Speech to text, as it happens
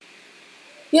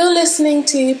You're listening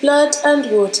to Blood and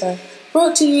Water,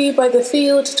 brought to you by the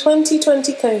Field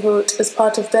 2020 cohort as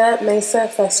part of their Mesa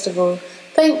Festival.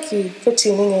 Thank you for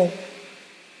tuning in.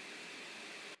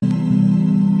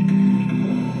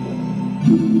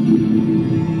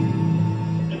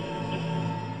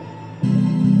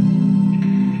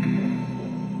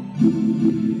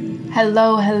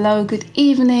 Hello, good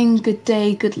evening, good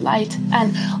day, good light,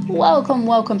 and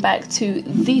welcome back to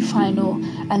the final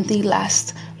and the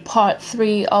last part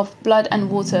 3 of Blood and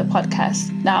Water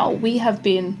podcast. Now, we have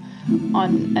been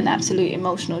on an absolute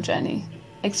emotional journey,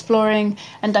 exploring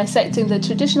and dissecting the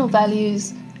traditional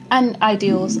values and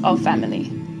ideals of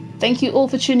family. Thank you all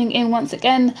for tuning in once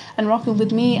again and rocking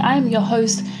with me. I am your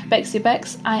host, Bexy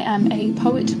Bex. I am a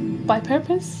poet by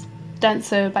purpose,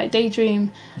 dancer by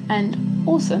daydream, and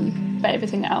awesome by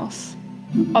everything else.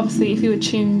 Obviously, if you were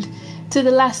tuned to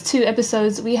the last 2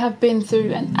 episodes, we have been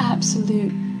through an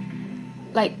absolute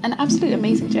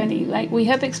amazing journey. We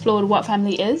have explored what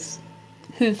family is,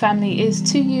 who family is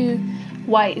to you,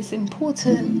 why it's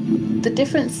important, the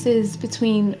differences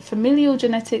between familial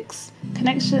genetics,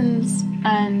 connections,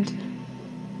 and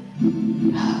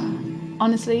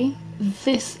honestly,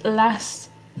 this last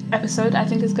episode I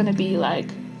think is going to be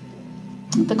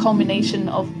the culmination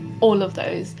of all of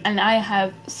those. And I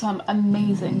have some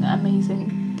amazing,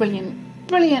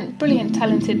 brilliant,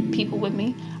 talented people with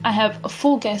me. I have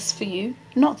 4 guests for you,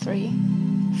 not 3,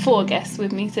 4 guests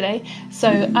with me today.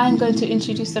 So I'm going to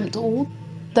introduce them all.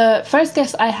 The first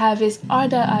guest I have is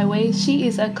Arda Iwe. She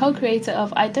is a co-creator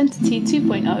of Identity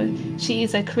 2.0. She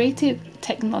is a creative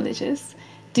technologist,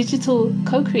 digital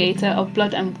co-creator of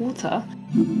Blood and Water.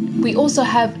 We also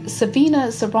have Savina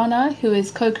Sarana, who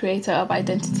is co-creator of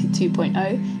Identity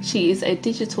 2.0. She is a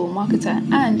digital marketer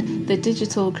and the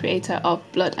digital creator of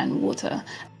Blood and Water.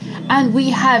 And we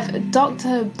have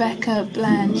Dr. Becca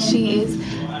Bland. She is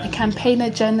a campaigner,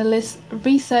 journalist,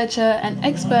 researcher, and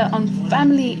expert on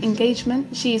family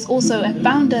engagement. She is also a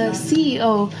founder,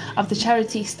 CEO of the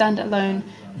charity Stand Alone,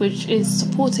 which is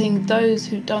supporting those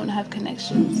who don't have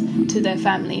connections to their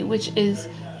family, which is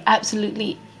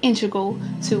absolutely integral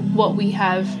to what we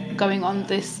have going on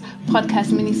this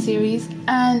podcast mini-series.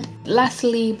 And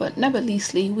lastly, but never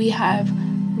leastly, we have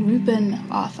Ruben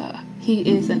Arthur. He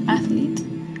is an athlete,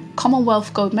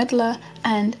 Commonwealth gold medaler,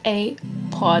 and a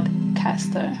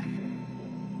podcaster.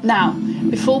 Now,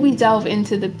 before we delve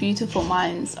into the beautiful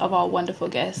minds of our wonderful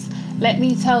guests, let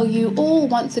me tell you all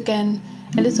once again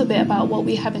a little bit about what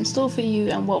we have in store for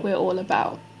you and what we're all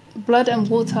about. Blood and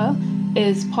Water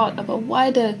is part of a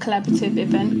wider collaborative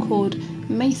event called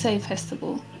Mesa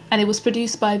Festival, and it was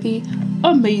produced by the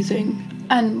amazing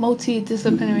and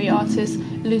multidisciplinary artist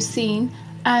Lucine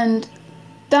and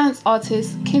dance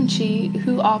artist Kimchi,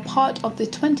 who are part of the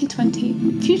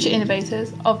 2020 Future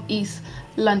Innovators of East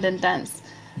London Dance.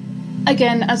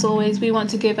 Again, as always, we want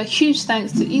to give a huge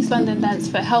thanks to East London Dance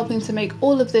for helping to make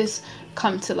all of this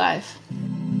come to life.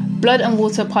 Blood and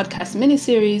Water podcast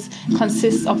miniseries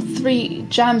consists of 3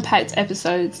 jam-packed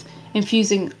episodes,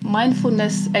 infusing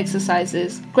mindfulness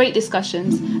exercises, great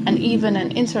discussions, and even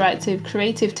an interactive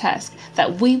creative task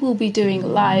that we will be doing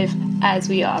live as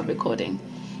we are recording.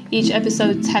 Each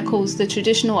episode tackles the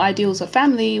traditional ideals of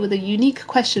family with a unique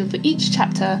question for each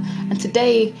chapter, and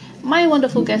today, my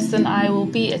wonderful guests and I will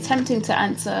be attempting to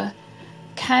answer,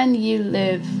 can you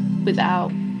live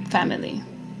without family?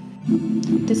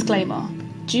 Disclaimer.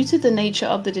 Due to the nature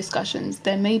of the discussions,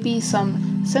 there may be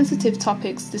some sensitive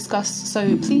topics discussed,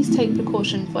 so please take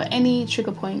precaution for any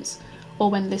trigger points or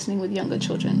when listening with younger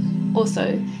children.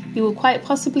 Also, you will quite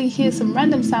possibly hear some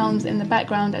random sounds in the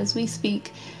background as we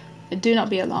speak. Do not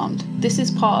be alarmed. This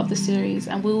is part of the series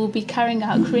and we will be carrying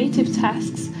out creative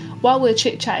tasks while we're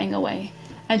chit-chatting away.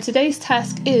 And today's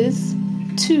task is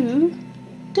to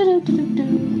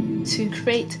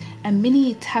create a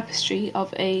mini tapestry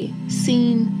of a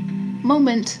scene,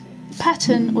 moment,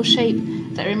 pattern or shape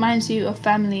that reminds you of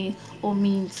family or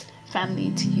means family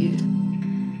to you.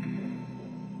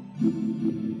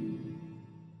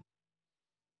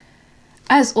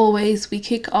 As always, we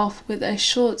kick off with a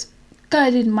short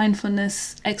guided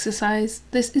mindfulness exercise.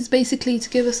 This is basically to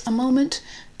give us a moment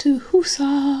to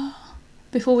whoosah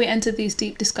before we enter these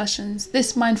deep discussions.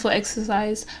 This mindful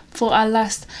exercise, for our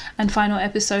last and final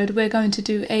episode, we're going to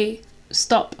do a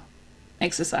stop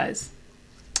exercise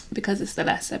because it's the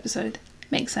last episode.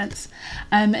 Makes sense.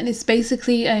 And it's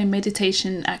basically a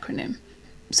meditation acronym.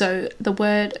 So the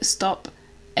word stop,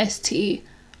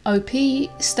 S-T-O-P,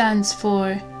 stands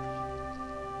for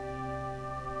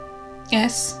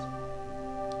S.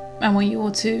 I want you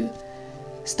all to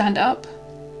stand up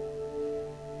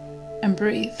and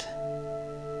breathe.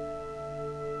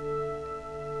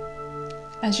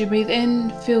 As you breathe in,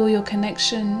 feel your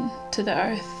connection to the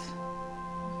earth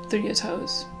through your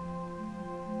toes.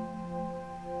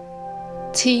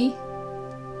 T,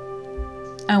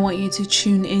 I want you to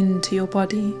tune in to your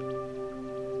body.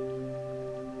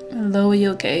 Lower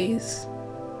your gaze.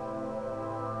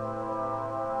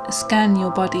 Scan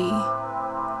your body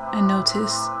and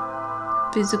notice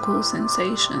physical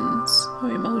sensations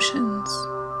or emotions.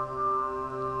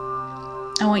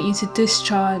 I want you to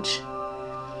discharge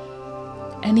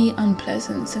any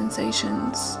unpleasant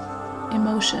sensations,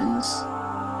 emotions,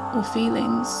 or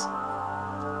feelings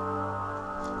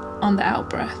on the out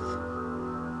breath.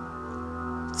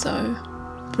 So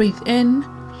breathe in,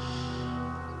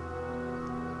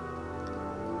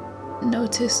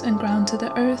 notice and ground to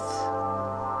the earth,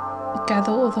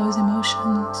 gather all those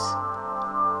emotions.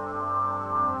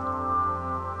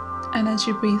 And as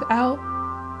you breathe out,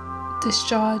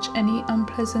 discharge any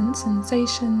unpleasant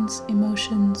sensations,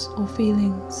 emotions, or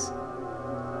feelings.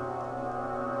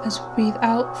 As we breathe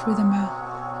out through the mouth.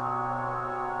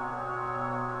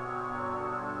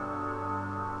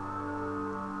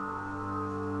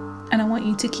 And I want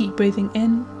you to keep breathing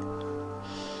in.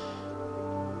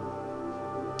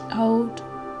 Hold.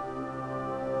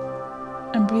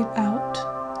 And breathe out.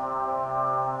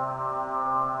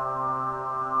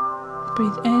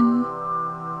 Breathe in.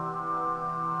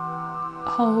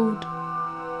 Hold.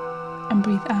 And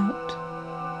breathe out.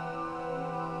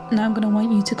 Now I'm going to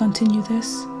want you to continue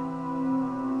this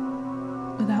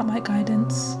without my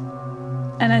guidance.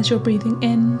 And as you're breathing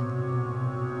in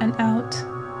and out,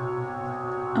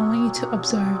 I want you to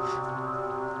observe.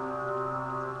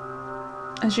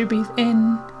 As you breathe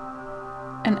in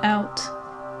and out,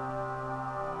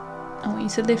 I want you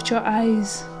to lift your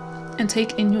eyes and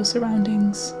take in your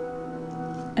surroundings.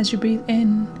 As you breathe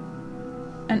in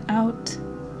and out,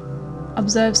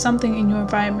 observe something in your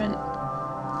environment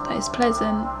that is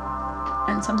pleasant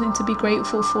and something to be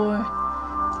grateful for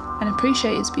and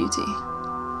appreciate its beauty.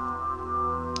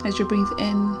 As you breathe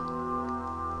in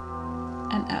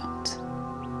and out.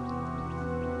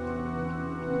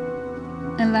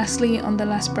 And lastly, on the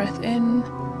last breath in,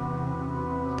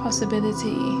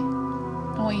 possibility,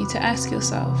 I want you to ask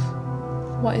yourself,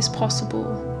 what is possible,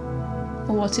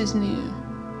 or what is new,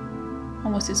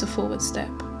 and what is a forward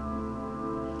step?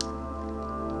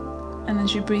 And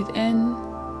as you breathe in,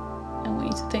 I want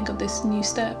you to think of this new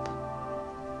step.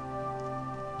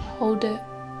 Hold it,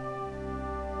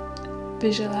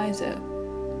 visualize it,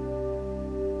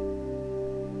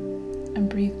 and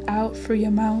breathe out through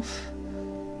your mouth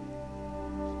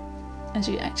as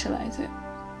you actualize it.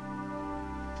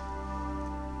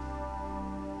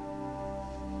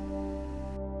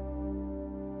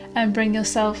 And bring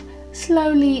yourself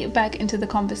slowly back into the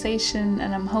conversation,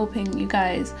 and I'm hoping you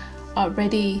guys are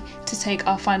ready to take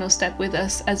our final step with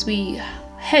us as we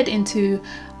head into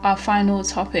our final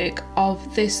topic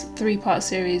of this 3-part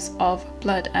series of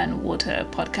Blood and Water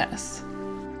podcasts.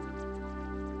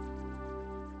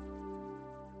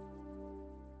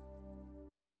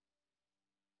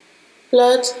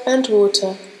 Blood and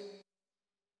Water.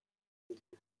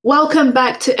 Welcome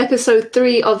back to episode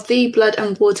 3 of the Blood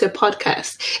and Water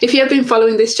podcast. If you have been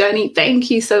following this journey, thank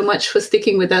you so much for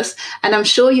sticking with us. And I'm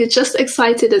sure you're just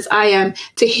excited as I am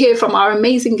to hear from our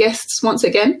amazing guests once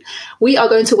again. We are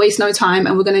going to waste no time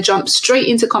and we're going to jump straight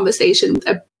into conversation with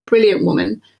a brilliant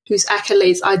woman whose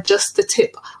accolades are just the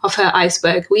tip of her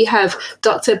iceberg. We have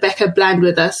Dr. Becca Bland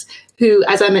with us, who,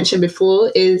 as I mentioned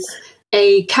before, is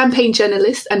a campaign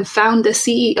journalist and founder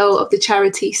CEO of the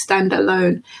charity Stand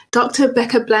Alone. Dr.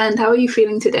 Becca Bland, how are you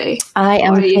feeling today? I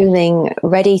am feeling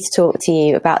ready to talk to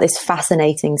you about this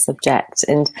fascinating subject,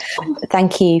 and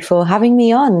thank you for having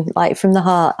me on, like from the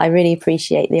heart. I really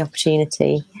appreciate the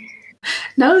opportunity.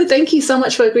 No, thank you so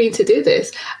much for agreeing to do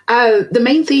this. The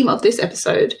main theme of this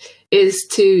episode is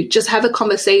to just have a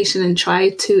conversation and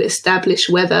try to establish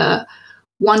whether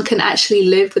one can actually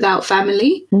live without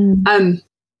family.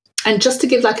 And just to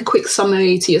give like a quick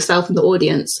summary to yourself and the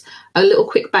audience, a little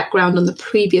quick background on the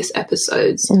previous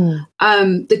episodes.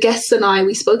 The guests and I,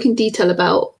 we spoke in detail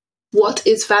about what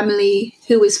is family,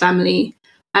 who is family,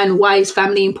 and why is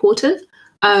family important.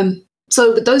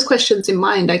 So with those questions in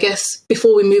mind, I guess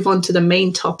before we move on to the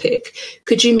main topic,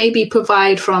 could you maybe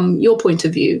provide from your point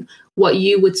of view what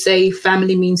you would say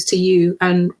family means to you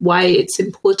and why it's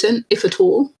important, if at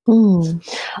all?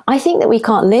 I think that we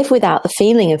can't live without the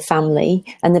feeling of family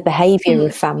and the behaviour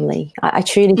of family. I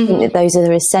truly think that those are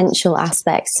the essential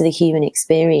aspects to the human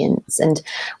experience, and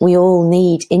we all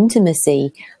need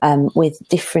intimacy with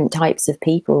different types of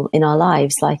people in our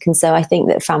lives. And so I think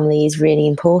that family is really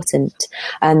important.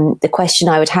 The question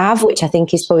I would have, which I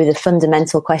think is probably the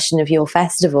fundamental question of your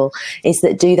festival, is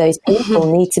that do those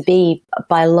people need to be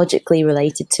biologically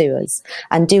related to us,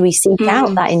 and do we seek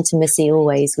out that intimacy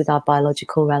always with our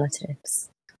biological relatives?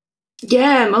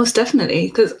 Yeah, most definitely.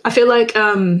 Because I feel like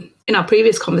in our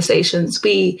previous conversations,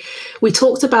 we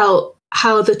talked about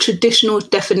how the traditional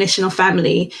definition of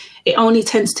family, it only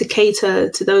tends to cater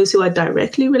to those who are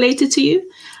directly related to you.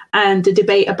 And the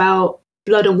debate about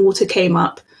blood and water came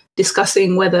up,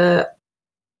 discussing whether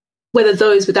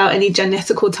those without any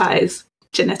genetical ties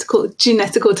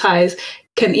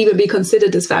can even be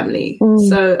considered as family.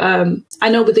 So I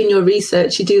know within your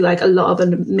research, you do a lot of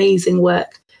amazing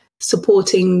work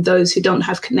supporting those who don't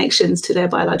have connections to their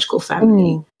biological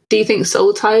family. Do you think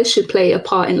soul ties should play a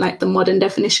part in the modern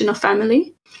definition of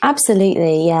family?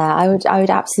 Absolutely, yeah. I would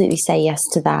absolutely say yes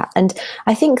to that. And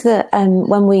I think that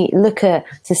when we look at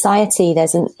society,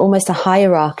 there's almost a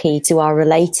hierarchy to our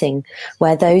relating,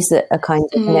 where those that are kind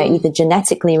of either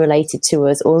genetically related to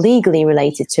us or legally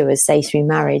related to us, say through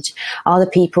marriage, are the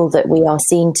people that we are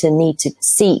seen to need to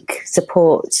seek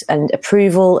support and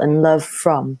approval and love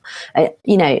from.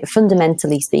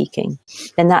 Fundamentally speaking,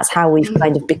 then that's how we've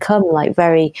kind of become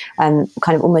very kind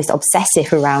of almost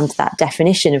obsessive around that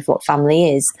definition of what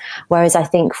family is. Whereas I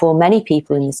think for many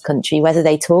people in this country, whether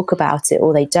they talk about it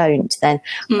or they don't, then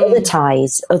other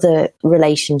ties, other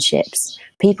relationships,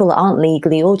 people that aren't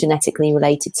legally or genetically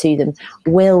related to them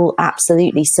will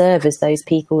absolutely serve as those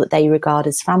people that they regard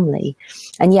as family.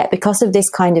 And yet, because of this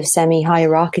kind of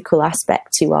semi-hierarchical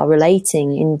aspect to our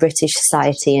relating in British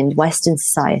society and Western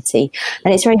society,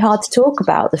 and it's very hard to talk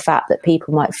about the fact that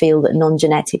people might feel that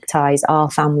non-genetic ties are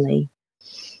family.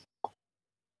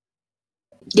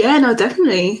 Yeah, no,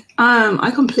 definitely. I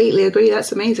completely agree.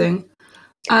 That's amazing.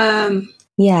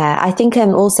 Yeah, I think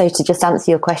also to just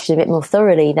answer your question a bit more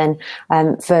thoroughly, then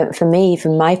for me,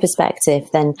 from my perspective,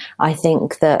 then I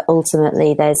think that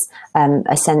ultimately there's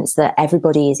a sense that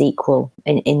everybody is equal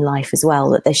in life as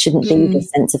well, that there shouldn't be this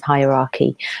sense of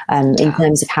hierarchy in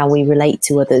terms of how we relate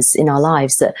to others in our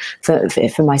lives, that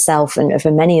for myself and for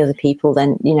many other people,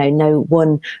 then, no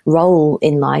one role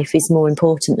in life is more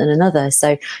important than another.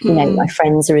 So, my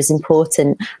friends are as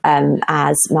important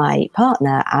as my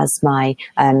partner, as my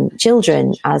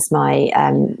children, as my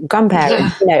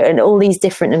grandparents, and all these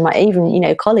different, and my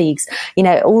even colleagues,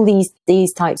 all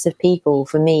these types of people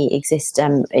for me exist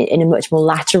in a much more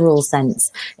lateral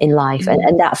sense in life,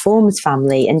 and that forms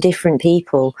family, and different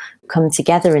people come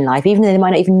together in life, even though they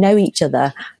might not even know each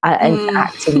other, and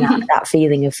act in that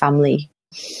feeling of family.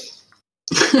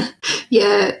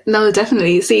 Yeah, no,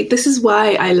 definitely. See, this is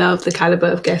why I love the caliber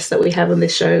of guests that we have on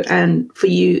this show, and for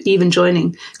you even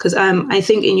joining, because I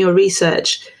think in your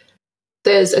research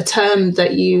there's a term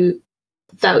that you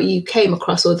came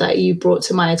across, or that you brought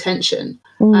to my attention.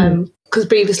 Because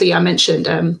previously I mentioned,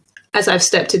 as I've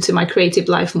stepped into my creative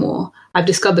life more, I've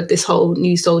discovered this whole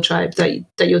new soul tribe that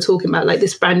you're talking about,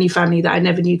 this brand new family that I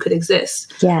never knew could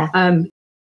exist. Yeah.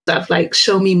 That have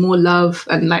shown me more love,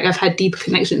 and I've had deeper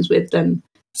connections with than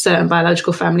certain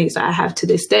biological families that I have to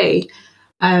this day.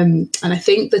 And I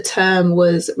think the term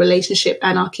was relationship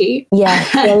anarchy. Yeah.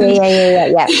 I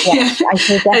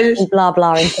can definitely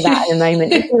blah into that in a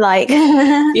moment, if you like.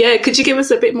 Yeah, could you give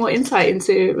us a bit more insight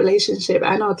into relationship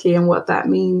anarchy and what that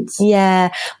means?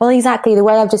 Yeah, well, exactly. The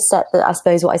way I've just set that, I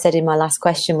suppose what I said in my last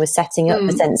question was setting up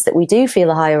the sense that we do feel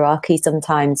a hierarchy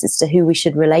sometimes as to who we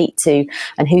should relate to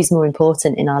and who's more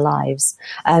important in our lives.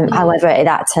 However,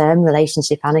 that term,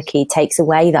 relationship anarchy, takes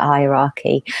away that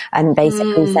hierarchy and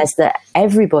basically says that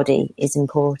everybody is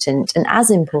important and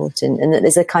as important, and that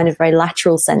there's a kind of very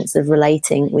lateral sense of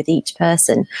relating with each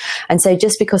person. And so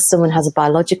just because someone has a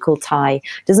biological tie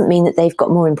doesn't mean that they've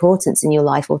got more importance in your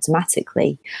life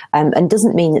automatically, and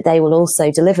doesn't mean that they will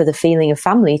also deliver the feeling of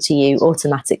family to you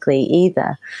automatically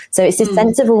either. So it's this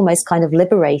sense of almost kind of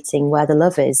liberating where the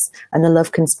love is, and the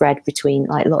love can spread between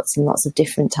lots and lots of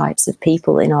different types of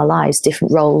people in our lives,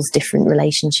 different roles, different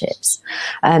relationships.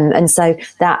 And so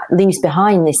that leaves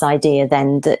behind this idea then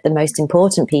then that the most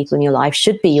important people in your life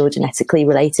should be your genetically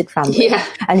related family,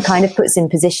 and kind of puts in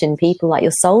position people like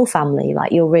your soul family,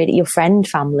 like your friend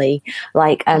family,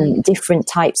 like different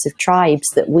types of tribes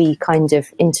that we kind of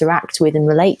interact with and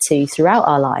relate to throughout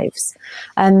our lives.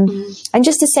 And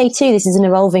just to say too, this is an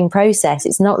evolving process.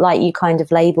 It's not like you kind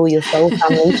of label your soul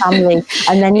family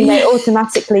and then, you know,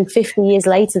 automatically 50 years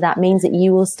later that means that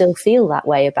you will still feel that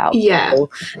way about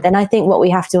people. Then I think what we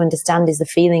have to understand is the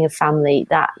feeling of family,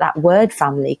 that word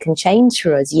family can change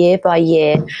for us year by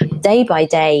year, day by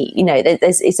day. You know,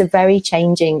 it's a very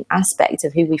changing aspect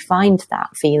of who we find that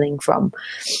feeling from.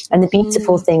 And the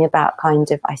beautiful thing about kind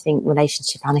of, I think,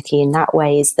 relationship anarchy in that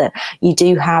way is that you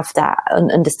do have that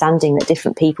understanding that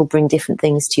different people bring different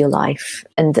things to your life,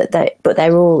 and but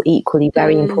they're all equally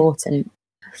very important.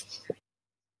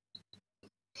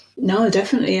 No,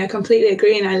 definitely. I completely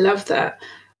agree. And I love that.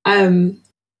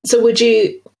 So would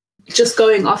you, just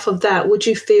going off of that, would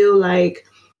you feel like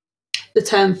the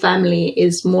term family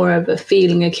is more of a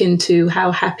feeling akin to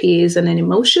how happy is an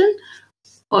emotion?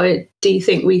 Or do you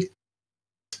think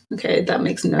okay, that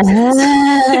makes no sense.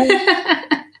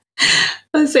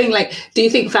 I was saying, like, do you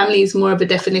think family is more of a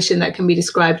definition that can be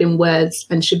described in words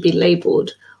and should be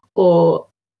labeled, or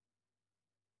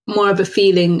more of a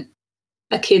feeling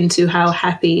akin to how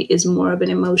happy is more of an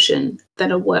emotion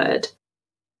than a word?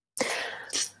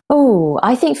 Oh,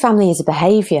 I think family is a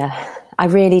behaviour. I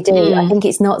really do. I think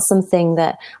it's not something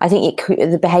that, I think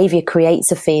the behaviour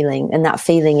creates a feeling, and that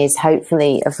feeling is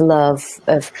hopefully of love,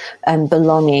 of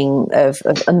belonging, of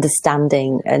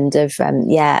understanding, and of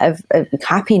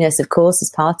happiness, of course,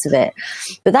 as part of it.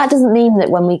 But that doesn't mean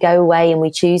that when we go away and we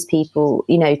choose people,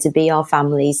 you know, to be our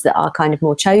families that are kind of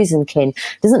more chosen kin,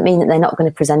 doesn't mean that they're not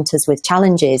going to present us with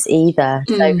challenges either.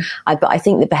 So, but I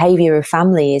think the behaviour of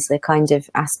family is the kind of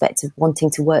aspect of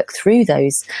wanting to work through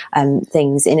those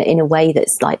things in a way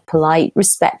that's like polite,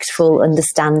 respectful,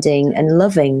 understanding and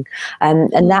loving.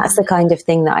 And that's the kind of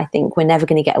thing that I think we're never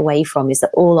going to get away from, is that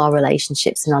all our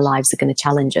relationships in our lives are going to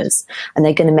challenge us, and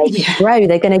they're going to make us grow.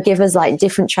 They're going to give us like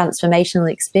different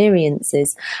transformational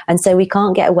experiences. And so we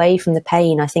can't get away from the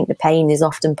pain. I think the pain is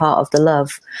often part of the love.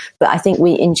 But I think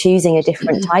in choosing a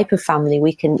different type of family,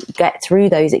 we can get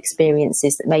through those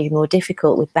experiences that may be more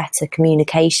difficult with better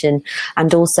communication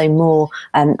and also more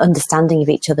understanding of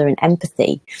each other and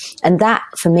empathy. And that,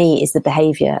 for me, is the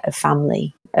behaviour of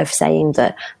family, of saying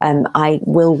that I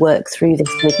will work through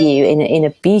this with you in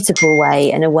a beautiful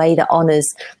way, in a way that honours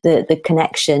the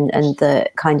connection and the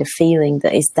kind of feeling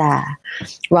that is there,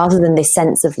 rather than this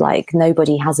sense of like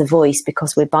nobody has a voice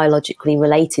because we're biologically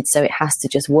related, so it has to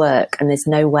just work, and there's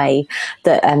no way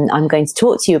that I'm going to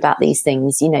talk to you about these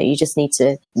things. You know, you just need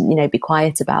to, you know, be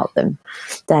quiet about them.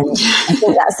 Then I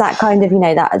think that's that kind of, you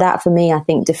know, that for me, I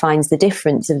think defines the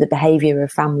difference of the behaviour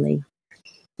of family.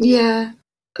 Yeah,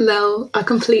 no, I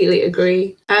completely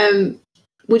agree.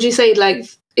 Would you say, like,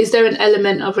 is there an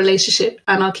element of relationship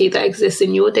anarchy that exists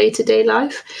in your day-to-day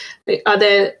life? Are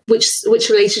there, which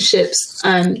relationships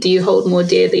do you hold more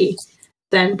dearly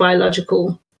than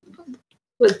biological?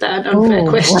 Was that an unfair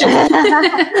question?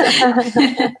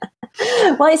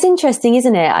 Well, it's interesting,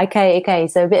 isn't it? Okay.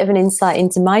 So a bit of an insight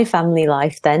into my family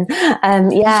life then.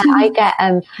 I get,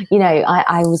 you know,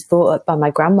 I was brought up by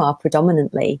my grandma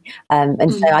predominantly.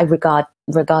 And so I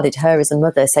regarded her as a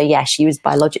mother. So yeah, she was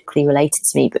biologically related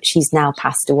to me, but she's now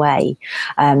passed away.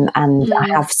 And I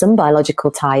have some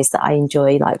biological ties that I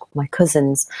enjoy, like my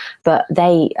cousins, but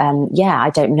they,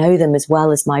 I don't know them as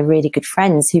well as my really good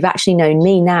friends who've actually known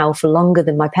me now for longer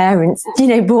than my parents, you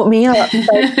know, brought me up.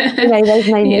 So, you know, they've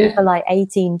known me for like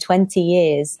 18, 20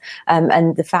 years.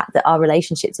 And the fact that our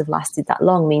relationships have lasted that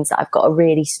long means that I've got a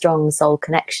really strong soul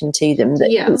connection to them that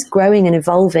it's growing and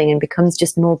evolving and becomes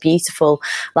just more beautiful,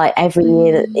 like every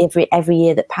year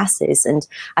that passes. And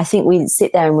I think we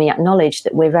sit there and we acknowledge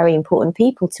that we're very important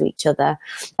people to each other.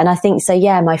 And I think so,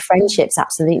 yeah, my friendships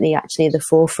absolutely actually are the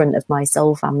forefront of my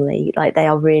soul family. Like they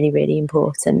are really, really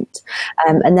important.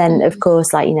 And then of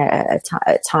course, like, you know,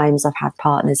 at times I've had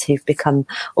partners who've become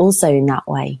also in that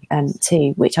way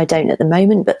too, which I don't at the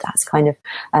moment, but that's kind of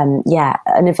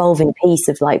an evolving piece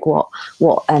of like what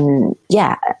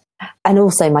and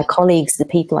also my colleagues, the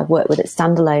people I've worked with at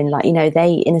Standalone, like, you know,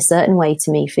 they in a certain way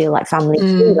to me feel like family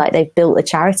too. Like they've built a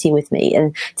charity with me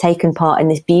and taken part in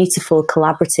this beautiful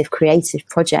collaborative creative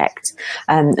project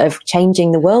of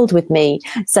changing the world with me.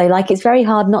 So like it's very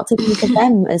hard not to think of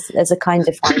them as a kind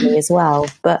of family as well.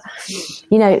 But,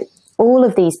 you know, all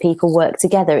of these people work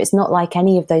together. It's not like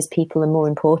any of those people are more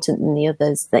important than the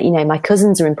others. That, you know, my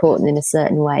cousins are important in a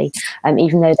certain way,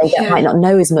 even though they might not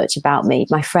know as much about me.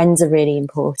 My friends are really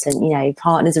important. You know,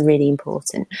 partners are really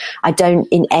important. I don't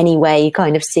in any way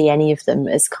kind of see any of them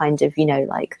as kind of, you know,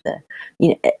 like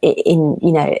in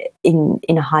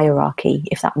a hierarchy,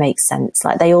 if that makes sense.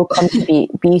 Like, they all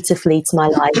contribute beautifully to my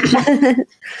life.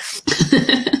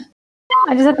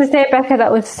 I just have to say, Becca,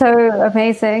 that was so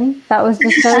amazing. That was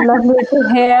just so lovely to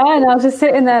hear. And I was just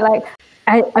sitting there like,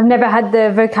 I've never had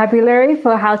the vocabulary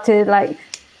for how to like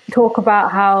talk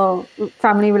about how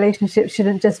family relationships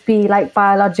shouldn't just be like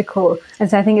biological. And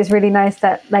so I think it's really nice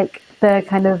that like the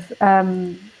kind of,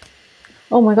 the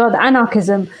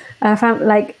anarchism,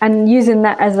 and using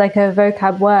that as like a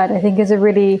vocab word, I think is a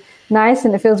really nice,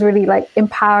 and it feels really like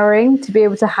empowering to be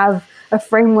able to have a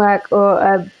framework or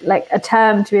a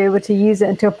term to be able to use it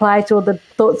and to apply to all the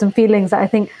thoughts and feelings that I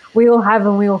think we all have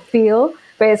and we all feel.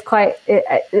 But it's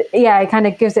it kind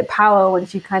of gives it power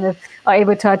once you kind of are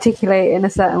able to articulate it in a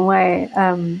certain way.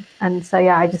 And so,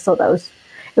 I just thought it was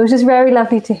just very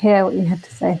lovely to hear what you had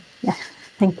to say. Yeah,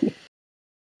 thank you.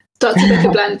 Dr. Becca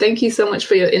Bland, thank you so much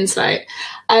for your insight.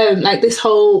 Like this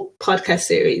whole podcast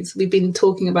series, we've been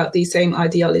talking about these same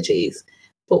ideologies,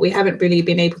 but we haven't really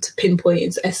been able to pinpoint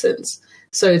its essence.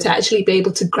 So to actually be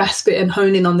able to grasp it and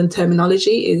hone in on the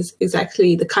terminology is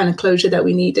exactly the kind of closure that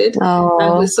we needed. Oh.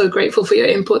 And we're so grateful for your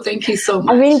input. Thank you so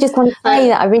much. I really just want to say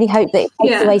that I really hope that it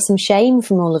takes away some shame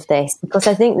from all of this, because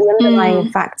I think the underlying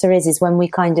factor is when we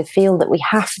kind of feel that we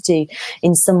have to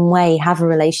in some way have a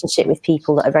relationship with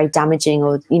people that are very damaging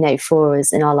or, you know, for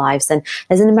us in our lives, then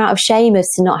there's an amount of shame as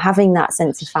to not having that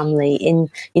sense of family in,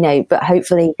 you know, but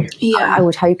hopefully I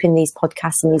would hope in these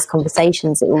podcasts and these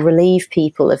conversations it will relieve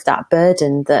people of that burden,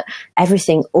 that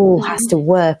everything all has to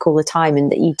work all the time,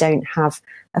 and that you don't have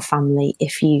a family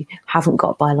if you haven't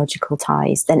got biological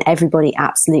ties. Then everybody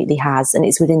absolutely has, and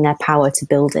it's within their power to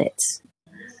build it.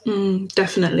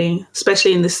 Definitely,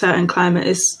 especially in this certain climate,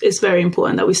 it's very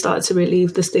important that we start to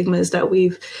relieve the stigmas, that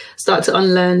we've started to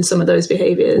unlearn some of those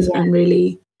behaviours and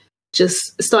really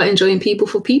just start enjoying people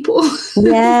for people.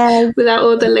 Yeah. Without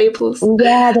all the labels.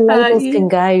 Yeah, the labels can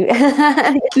go.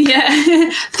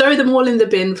 Throw them all in the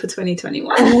bin for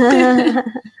 2021.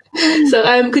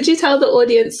 So could you tell the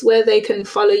audience where they can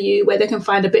follow you, where they can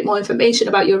find a bit more information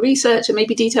about your research and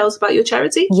maybe details about your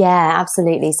charity? Yeah,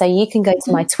 absolutely. So you can go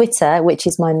to my Twitter, which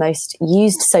is my most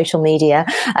used social media,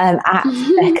 at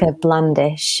Becca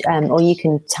Blandish, or you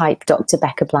can type Dr.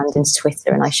 Becca Bland into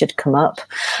Twitter and I should come up.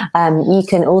 You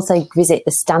can also visit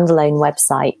the Standalone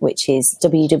website, which is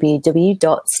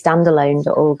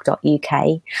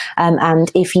www.standalone.org.uk.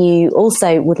 And if you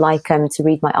also would like to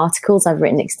read my articles, I've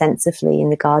written extensively in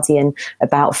The Guardian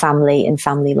about family and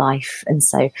family life. And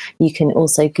so you can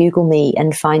also Google me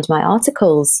and find my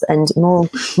articles and more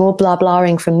blah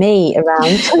blahing from me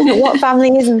around what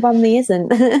family is and family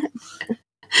isn't.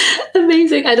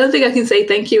 Amazing. I don't think I can say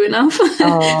thank you enough.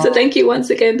 So thank you once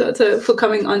again, Doctor, for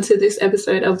coming onto this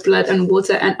episode of Blood and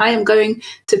Water. And I am going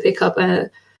to pick up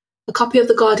a copy of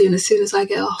The Guardian as soon as I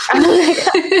get off.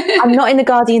 I'm not in The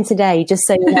Guardian today, just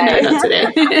so you know. No, not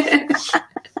today.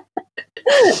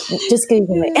 Just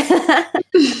Google it.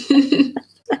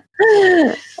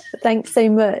 Thanks so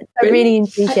much. I really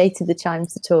appreciated the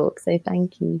chance to talk, so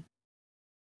thank you.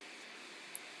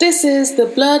 This is the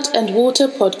Blood and Water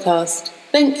podcast.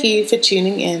 Thank you for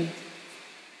tuning in.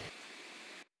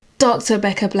 Dr.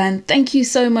 Becca Bland, thank you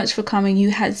so much for coming.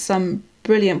 You had some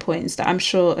brilliant points that I'm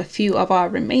sure a few of our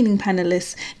remaining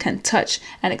panelists can touch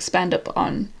and expand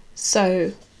upon.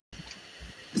 So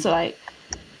like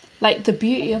the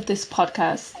beauty of this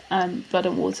podcast, Blood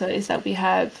and Water, is that we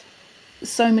have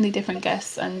so many different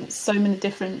guests and so many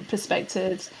different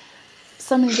perspectives,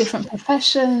 so many different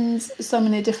professions, so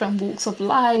many different walks of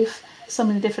life, so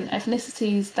many different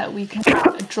ethnicities that we can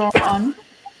draw on.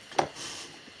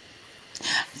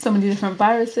 So many different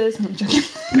viruses. I'm joking.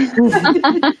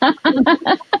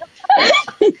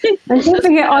 I'm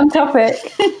keeping it on topic.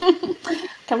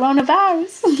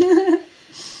 Coronavirus.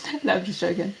 No, I'm just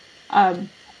joking.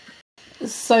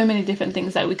 So many different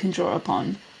things that we can draw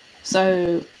upon.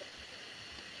 So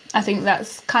I think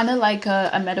that's kind of like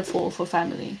a metaphor for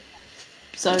family.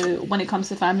 So when it comes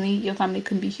to family, your family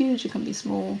can be huge, it can be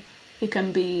small, it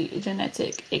can be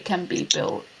genetic, it can be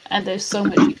built, and there's so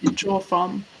much you can draw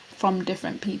from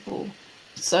different people.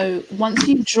 So once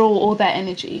you draw all that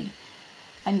energy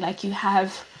and like you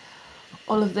have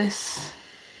all of this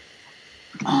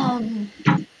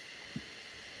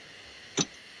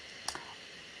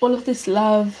all of this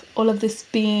love, all of this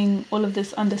being, all of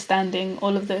this understanding,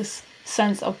 all of this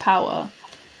sense of power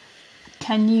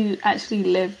can you actually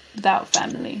live without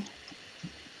family?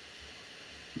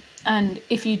 And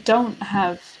if you don't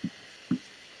have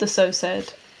the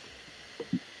so-said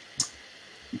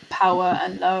power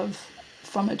and love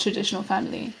from a traditional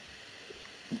family,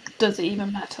 does it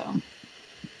even matter?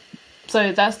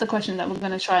 So that's the question that we're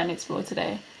going to try and explore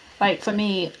today. Like, for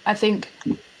me, I think,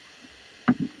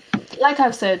 like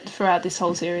I've said throughout this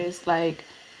whole series, like,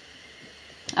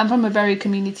 I'm from a very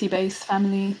community-based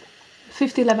family.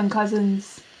 11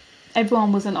 cousins.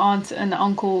 Everyone was an aunt and an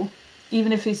uncle.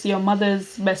 Even if it's your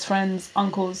mother's best friend's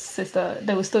uncle's sister,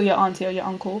 they were still your auntie or your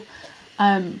uncle.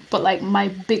 But like, my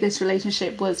biggest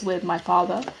relationship was with my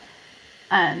father.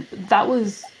 And that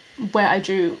was where I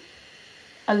drew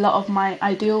a lot of my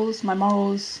ideals, my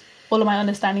morals, all of my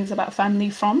understandings about family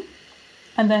from.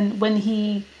 And then when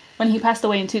he passed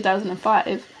away in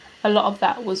 2005, a lot of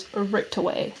that was ripped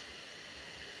away.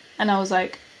 And I was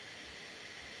like,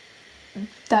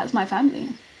 that's my family.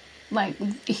 Like,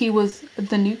 he was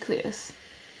the nucleus.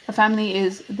 A family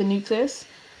is the nucleus,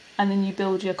 and then you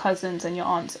build your cousins and your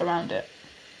aunts around it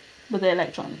with the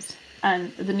electrons.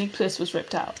 And the nucleus was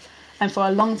ripped out. And for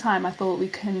a long time, I thought we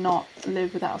cannot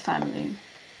live without family.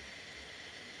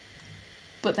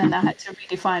 But then I had to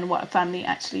redefine what a family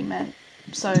actually meant.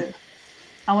 So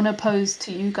I want to pose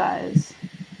to you guys,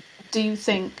 do you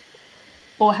think,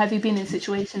 or have you been in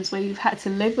situations where you've had to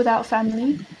live without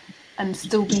family and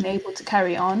still been able to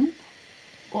carry on?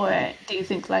 Or do you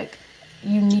think, like,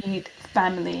 you need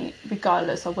family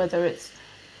regardless of whether it's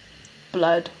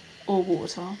blood or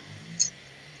water?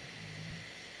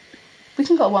 We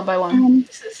can go one by one.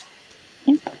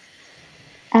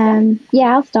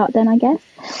 Yeah, I'll start then, I guess.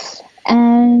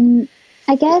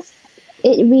 I guess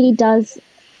it really does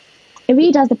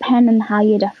depend on how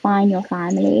you define your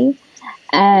family.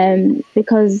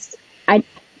 Because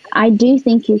I do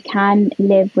think you can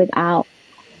live without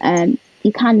family,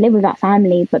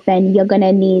 but then you're going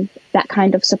to need that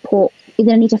kind of support. You're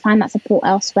going to need to find that support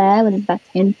elsewhere, whether that's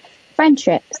in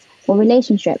friendships or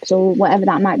relationships or whatever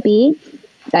that might be.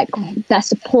 Like, that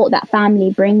support that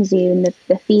family brings you, and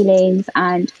the feelings,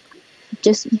 and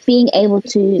just being able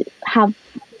to have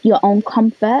your own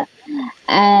comfort,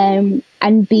 and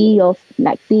be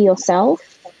yourself.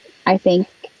 I think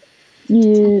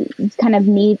you kind of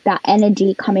need that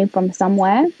energy coming from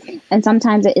somewhere, and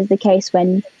sometimes it is the case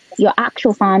when your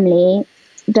actual family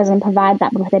doesn't provide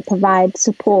that, because they provide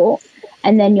support,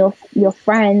 and then your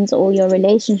friends or your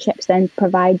relationships then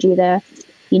provide you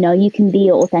you can be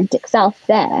your authentic self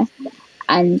there.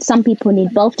 And some people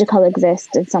need both to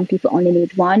coexist, and some people only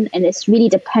need one, and it's really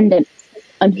dependent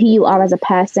on who you are as a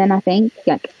person, I think,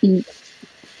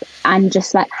 and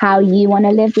just like how you want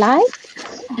to live life.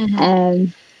 Mm-hmm.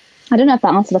 I don't know if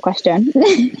that answered the question,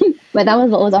 but that was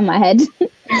what was on my head.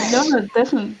 No,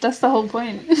 definitely. That's the whole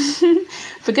point.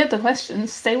 Forget the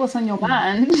questions. Say what's on your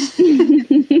mind.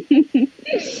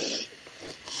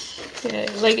 Yeah,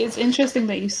 like, it's interesting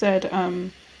that you said,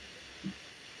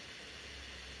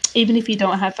 even if you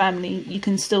don't have family, you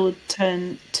can still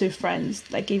turn to friends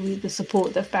that give you the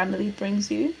support that family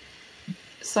brings you.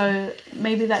 So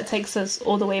maybe that takes us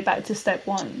all the way back to step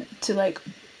one, to like,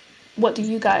 what do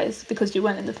you guys, because you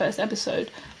weren't in the first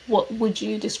episode, what would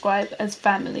you describe as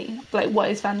family? Like, what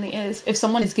is family is? If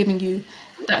someone is giving you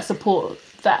that support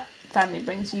that family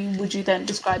brings you, would you then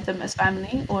describe them as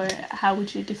family? Or how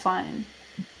would you define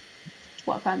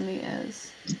what family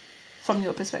is from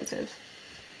your perspective?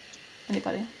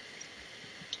 Anybody?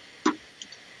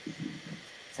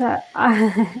 So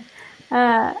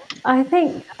I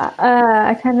think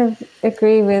I kind of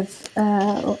agree with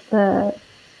what the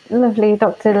lovely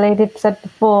Dr. Lady said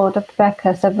before, Dr.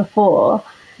 Becker said before,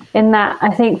 in that I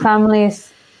think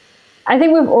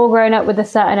we've all grown up with a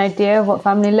certain idea of what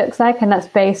family looks like, and that's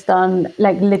based on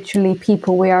like literally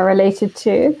people we are related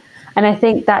to. And I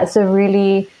think that's a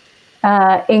really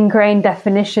ingrained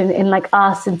definition in like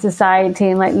us in society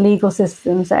and like legal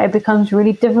systems, that it becomes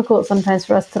really difficult sometimes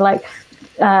for us to like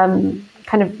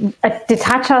kind of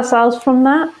detach ourselves from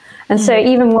that. And so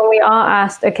even when we are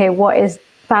asked, okay, what is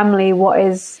family,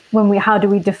 how do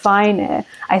we define it,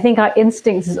 I think our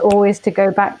instinct is always to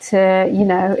go back to,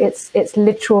 it's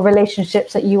literal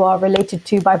relationships that you are related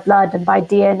to by blood and by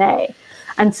DNA.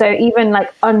 And so even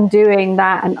like undoing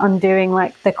that and undoing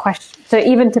like the question, so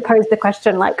even to pose the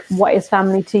question like, what is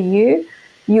family to you,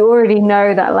 you already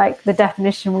know that like the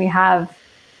definition we have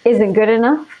isn't good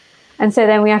enough. And so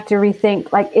then we have to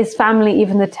rethink, like, is family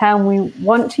even the term we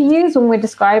want to use when we're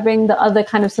describing the other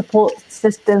kind of support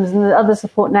systems and the other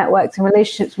support networks and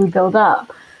relationships we build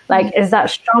up? Like, is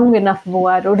that strong enough of a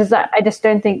word? Or I just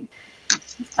don't think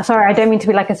sorry, I don't mean to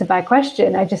be like it's a bad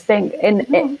question. I just think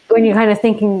when you're kind of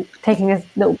taking a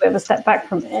little bit of a step back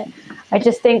from it, I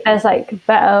just think there's like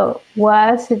better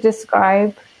words to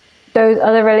describe those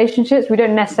other relationships. We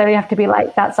don't necessarily have to be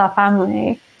like, that's our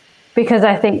family, because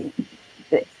I think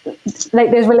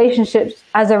like those relationships,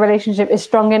 as a relationship is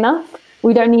strong enough,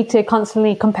 we don't need to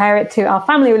constantly compare it to our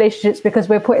family relationships, because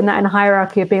we're putting that in a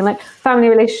hierarchy of being like, family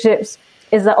relationships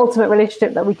is the ultimate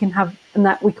relationship that we can have and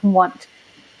that we can want.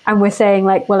 And we're saying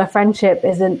like, well, a friendship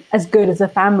isn't as good as a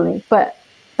family, but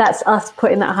that's us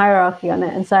putting that hierarchy on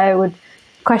it. And so I would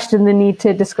question the need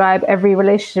to describe every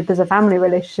relationship as a family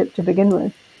relationship to begin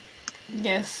with.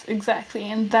 Yes, exactly.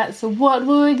 And that's what we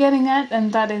were getting at.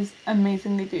 And that is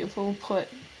amazingly beautiful put.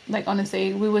 Like,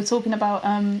 honestly, we were talking about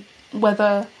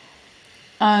whether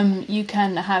you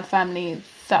can have families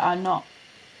that are not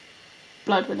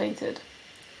blood related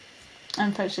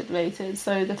and friendship related.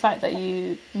 So the fact that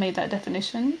you made that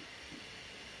definition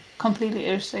completely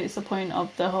illustrates the point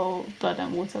of the whole Blood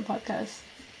and Water podcast.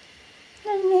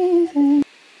 Amazing.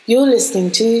 You're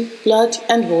listening to Blood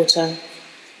and Water.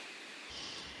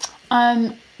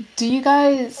 Do you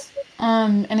guys,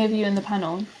 any of you in the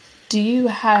panel, do you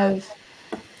have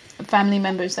family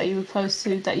members that you were close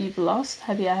to that you've lost?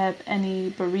 Have you had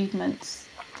any bereavements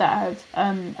that have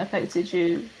affected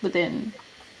you within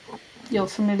your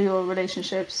familial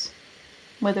relationships,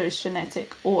 whether it's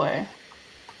genetic or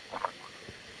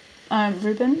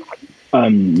Ruben?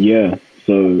 Yeah.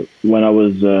 So when I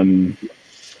was 9,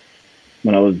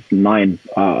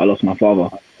 I lost my father.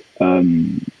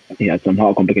 He had some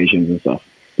heart complications and stuff.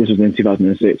 This was in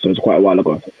 2006, so it was quite a while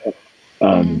ago.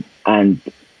 And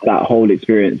that whole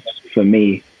experience for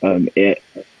me, it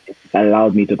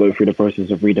allowed me to go through the process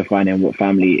of redefining what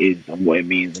family is and what it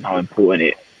means and how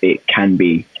important it can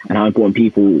be, and how important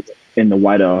people in the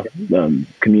wider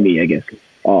community, I guess,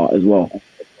 are as well.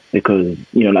 Because,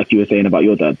 you know, like you were saying about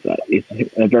your dad,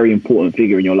 it's a very important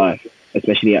figure in your life,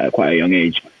 especially at quite a young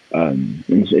age. And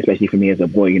especially for me as a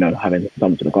boy, you know, having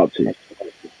someone to look up to.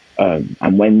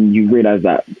 And when you realize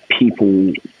that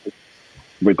people,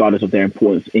 regardless of their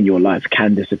importance in your life,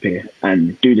 can disappear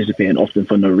and do disappear, and often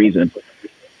for no reason,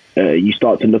 you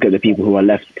start to look at the people who are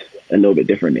left a little bit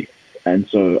differently. And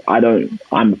so I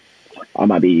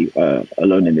might be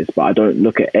alone in this, but I don't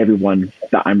look at everyone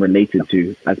that I'm related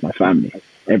to as my family.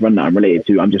 Everyone that I'm related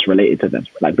to, I'm just related to them.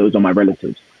 Like, those are my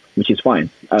relatives, which is fine.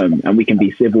 And we can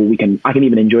be civil. I can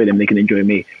even enjoy them. They can enjoy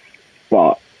me.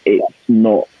 But it's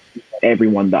not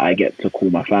everyone that I get to call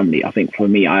my family. I think for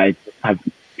me, I have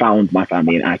found my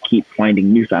family, and I keep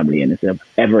finding new family, and it's an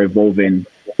ever evolving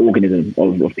organism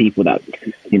of people that,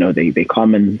 you know, they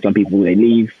come, and some people they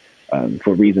leave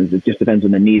for reasons. It just depends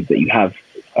on the needs that you have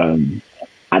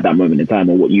at that moment in time,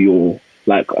 or what you're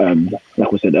like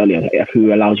we said earlier,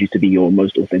 who allows you to be your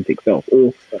most authentic self,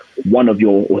 or one of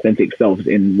your authentic selves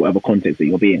in whatever context that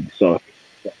you're being. So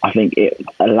I think it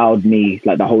allowed me,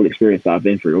 like, the whole experience that I've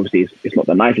been through. Obviously, it's not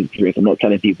the nicest experience. I'm not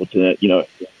telling people to, you know,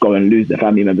 go and lose their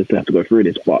family members to have to go through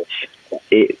this, but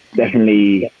it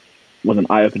definitely was an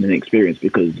eye-opening experience,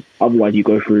 because otherwise you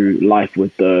go through life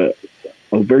with a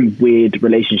very weird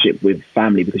relationship with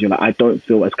family, because you're like, I don't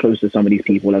feel as close to some of these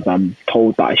people as I'm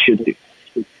told that I should do.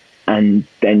 And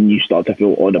then you start to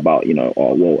feel odd about, you know,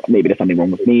 oh, well, maybe there's something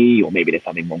wrong with me, or maybe there's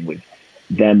something wrong with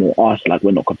them or us. Like,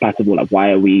 we're not compatible. Like,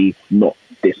 why are we not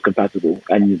this compatible?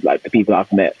 And like, the people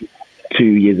I've met 2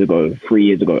 years ago, 3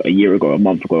 years ago, a year ago, a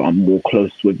month ago, I'm more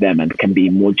close with them and can be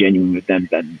more genuine with them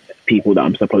than people that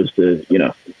I'm supposed to, you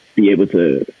know, be able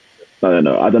to. I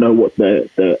don't know what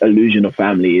the illusion of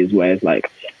family is, where it's like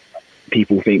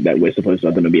people think that we're supposed to,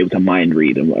 I don't know, be able to mind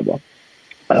read and whatever.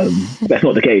 That's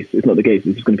not the case. It's not the case.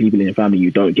 It's just going to be people in your family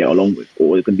you don't get along with,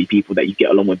 or it's going to be people that you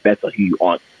get along with better who you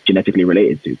aren't genetically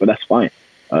related to. But that's fine.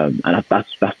 And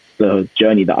that's the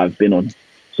journey that I've been on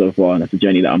so far, and that's the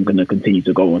journey that I'm going to continue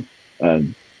to go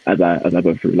on as I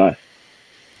go through life.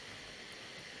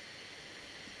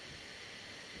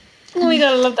 Oh my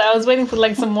god, I love that. I was waiting for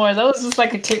like some more. That was just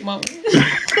like a click moment.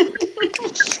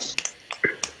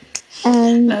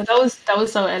 No, that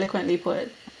was so eloquently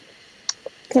put.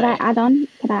 Could I add on?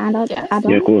 Yes. Add on?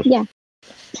 Yeah, of course. Yeah.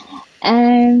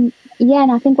 Yeah,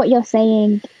 and I think what you're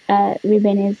saying,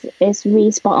 Ruben, is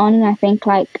really spot on. And I think,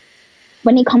 like,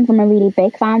 when you come from a really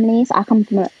big family, so I come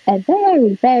from a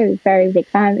very, very, very big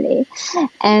family,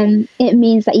 it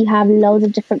means that you have loads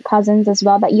of different cousins as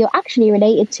well that you're actually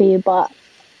related to, but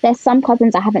there's some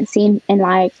cousins I haven't seen in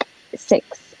like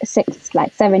 6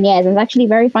 7 years. And it's actually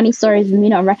very funny stories of me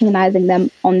not recognizing them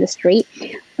on the street,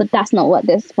 but that's not what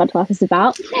this podcast is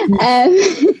about.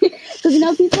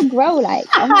 Because people grow. Like,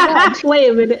 oh my god, Wait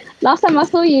a minute. last time I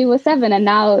saw you were 7, and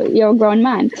now you're a grown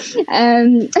man.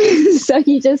 So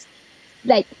you just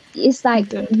like, it's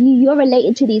like you're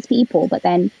related to these people, but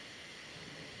then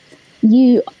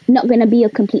you're not going to be your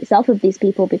complete self with these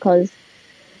people because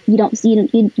you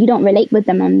don't relate with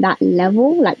them on that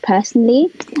level, like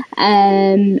personally.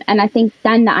 And I think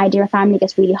then the idea of family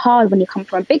gets really hard when you come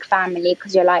from a big family,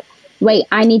 because you're like, wait,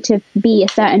 I need to be a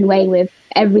certain way with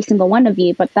every single one of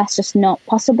you, but that's just not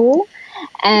possible.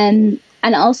 And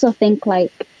I also think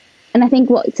and I think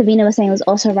what Savina was saying was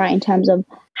also right in terms of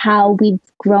how we've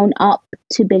grown up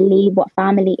to believe what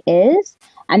family is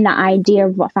and the idea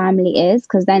of what family is.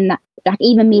 Because then like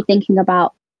even me thinking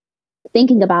about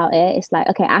it, it's like,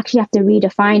 okay, I actually have to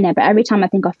redefine it. But every time I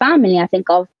think of family, I think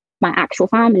of my actual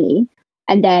family.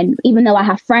 And then even though I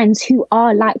have friends who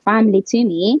are like family to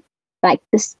me, like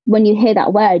this, when you hear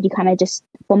that word, you kind of just,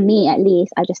 for me at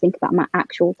least, I just think about my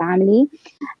actual family.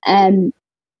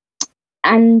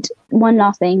 And one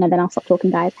last thing, and then I'll stop talking,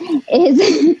 guys,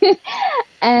 is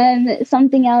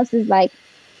something else is like,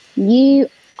 you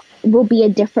will be a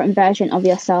different version of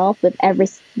yourself with every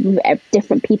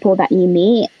different people that you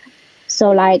meet.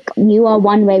 So like, you are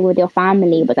one way with your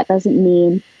family, but that doesn't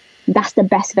mean that's the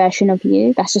best version of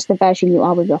you. That's just the version you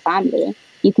are with your family.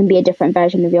 You can be a different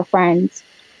version of your friends,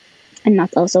 and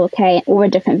that's also okay, or a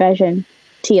different version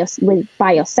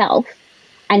by yourself.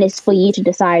 And it's for you to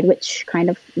decide which kind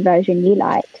of version you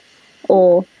like,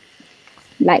 or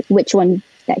like which one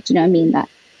that, you know what I mean, that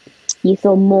you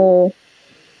feel more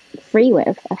free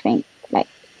with, I think, like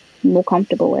more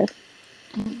comfortable with.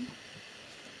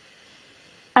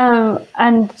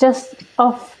 And just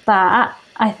off that,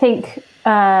 I think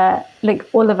like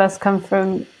all of us come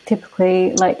from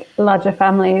typically like larger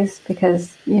families,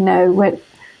 because we're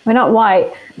not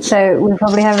white, so we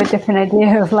probably have a different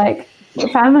idea of like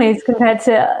families compared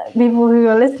to people who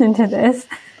are listening to this.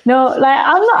 No, like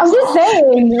I'm just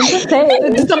saying.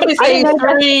 Did somebody say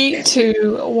 3,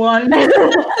 2, 1?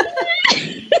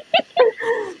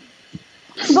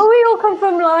 But we all come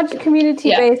from large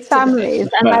community-based families,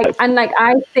 and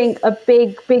I think a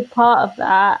big part of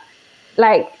that,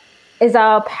 like, is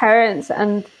our parents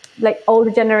and like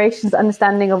older generations'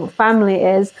 understanding of what family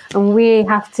is, and we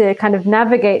have to kind of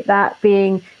navigate that,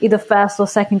 being either first or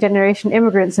second generation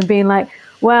immigrants, and being like,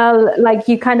 well, like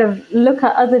you kind of look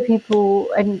at other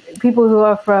people and people who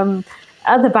are from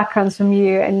other backgrounds from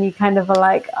you, and you kind of are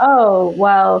like, oh,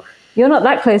 well, you're not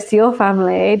that close to your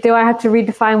family. Do I have to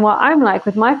redefine what I'm like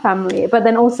with my family? But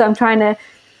then also I'm trying to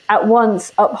at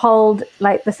once uphold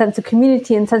like the sense of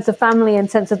community and sense of family and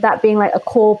sense of that being like a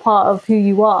core part of who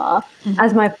you are,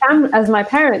 as my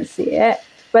parents see it.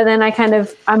 But then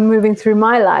I'm moving through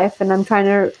my life and I'm trying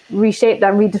to reshape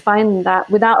that, redefine that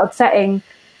without upsetting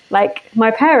like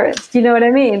my parents. Do you know what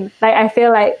I mean? Like, I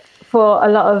feel like for a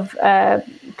lot of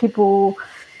people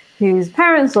whose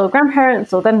parents or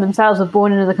grandparents or them themselves were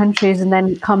born in other countries and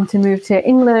then come to move to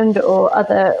England or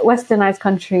other westernized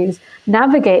countries,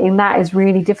 navigating that is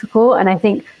really difficult. And I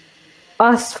think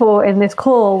us four in this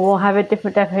call will have a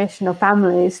different definition of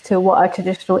families to what a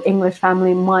traditional English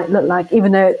family might look like,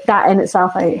 even though that in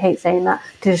itself, I hate saying that,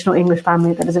 traditional English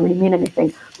family, that doesn't really mean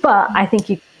anything. But I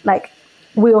think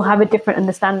we all have a different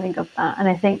understanding of that. And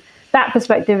I think that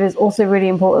perspective is also really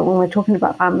important when we're talking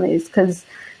about families, because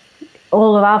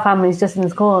all of our families just in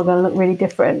this call are going to look really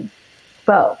different,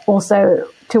 but also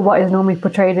to what is normally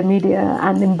portrayed in media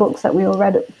and in books that we all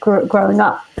read growing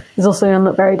up is also going to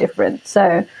look very different. So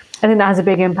I think that has a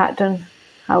big impact on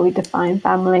how we define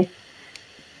family.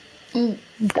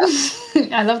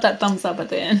 I love that thumbs up at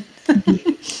the end.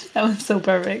 That was so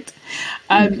perfect.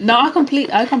 No, I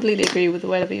completely agree with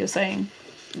whatever you're saying.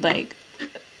 Like,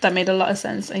 that made a lot of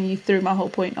sense, and you threw my whole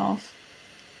point off.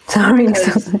 Sorry.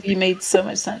 You made so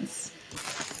much sense.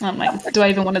 I'm like, do I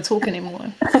even want to talk anymore?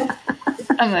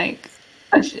 I'm like,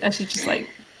 I should just like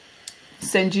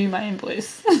send you my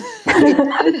invoice.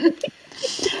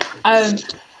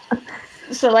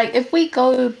 So like, if we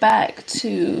go back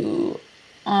to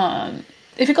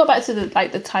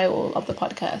the title of the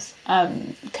podcast,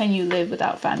 can you live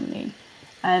without family?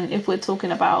 And if we're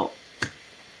talking about,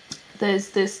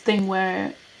 there's this thing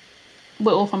where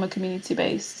we're all from a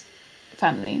community-based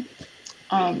family.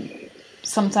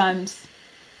 Sometimes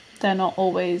they're not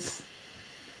always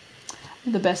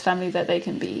the best family that they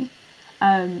can be.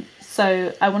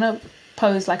 So I want to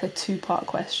pose like a 2-part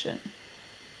question.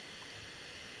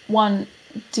 One,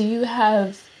 do you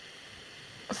have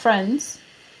friends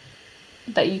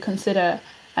that you consider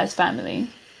as family?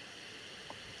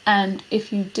 And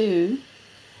if you do,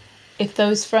 if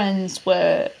those friends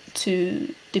were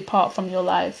to depart from your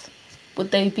life,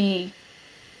 would they be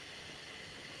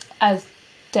as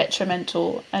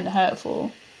detrimental and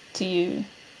hurtful to you,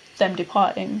 them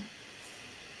departing,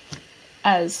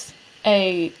 as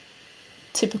a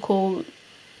typical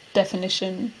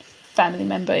definition family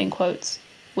member in quotes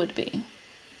would be?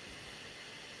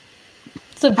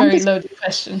 It's a very loaded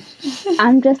question.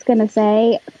 I'm just gonna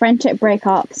say friendship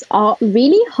breakups are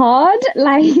really hard.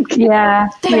 Like, yeah.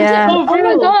 Oh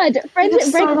my god,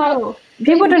 friendship breakups.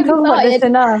 People don't talk about this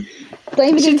enough.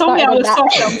 She told me I was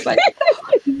soft.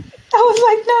 I was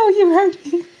like, no, you hurt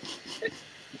me.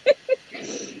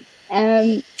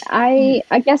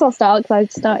 I guess I'll start because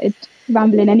I've started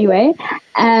rambling anyway.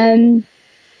 I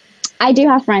do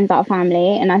have friends that are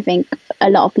family, and I think a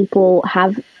lot of people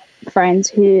have friends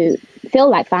who feel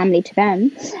like family to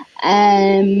them.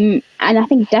 And I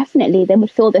think definitely they would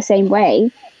feel the same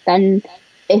way than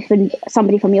if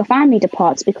somebody from your family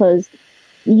departs, because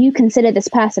you consider this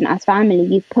person as family.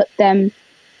 You put them,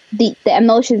 the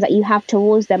emotions that you have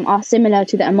towards them are similar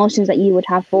to the emotions that you would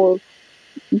have for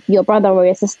your brother or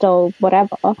your sister or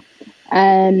whatever.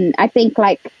 I think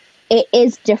like it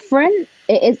is different.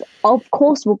 It is, of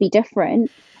course, will be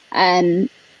different. And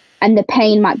the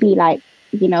pain might be like,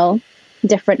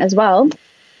 different as well.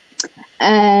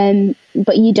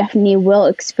 But you definitely will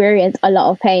experience a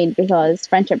lot of pain, because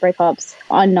friendship breakups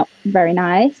are not very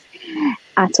nice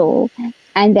at all.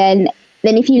 And then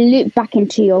if you loop back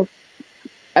into your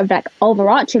like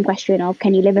overarching question of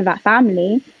can you live with that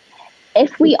family,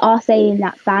 if we are saying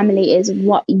that family is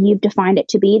what you've defined it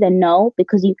to be, then no,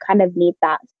 because you kind of need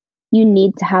that. You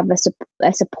need to have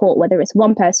a support, whether it's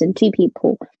one person, two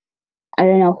people, I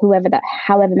don't know,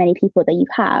 however many people that you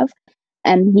have.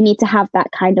 You need to have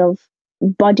that kind of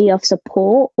body of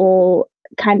support, or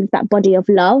kind of that body of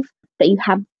love that you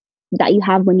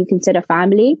have when you consider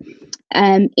family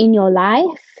in your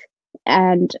life.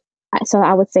 And so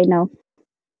I would say no.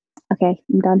 Okay,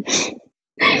 I'm done.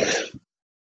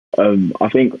 I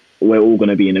think we're all going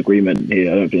to be in agreement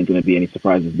here. I don't think there's going to be any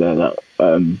surprises there that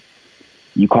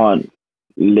you can't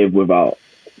live without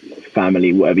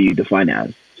family, whatever you define it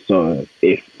as. So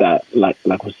if that,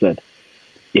 like was said,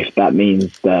 if that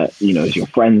means that, it's your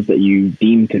friends that you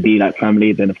deem to be like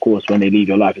family, then of course, when they leave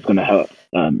your life, it's going to hurt.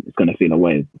 It's going to feel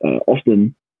away.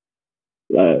 Often,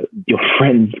 your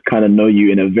friends kind of know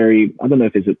you in a very, I don't know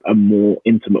if it's a more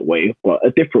intimate way, but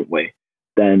a different way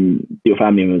than your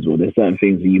family members will. There's certain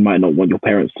things that you might not want your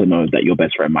parents to know that your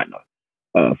best friend might know.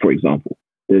 For example,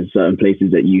 there's certain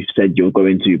places that you said you're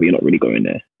going to, but you're not really going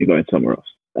there. You're going somewhere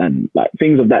else. And like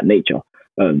things of that nature.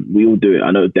 We all do it.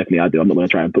 I know definitely I do. I'm not going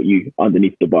to try and put you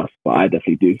underneath the bus, but I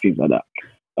definitely do things like that.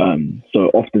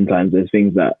 So oftentimes there's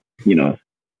things that,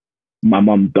 my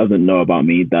mum doesn't know about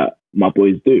me that my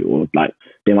boys do, or like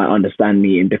they might understand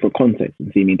me in different contexts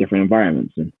and see me in different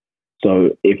environments. And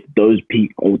so if those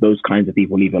kinds of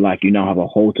people leave your life, you now have a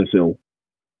hole to fill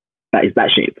that is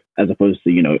that shape, as opposed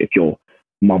to, if your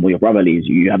mum or your brother leaves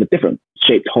you, you have a different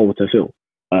shaped hole to fill.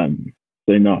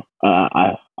 So no,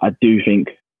 I do think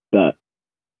that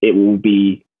it will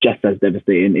be just as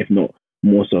devastating, if not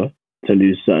more so, to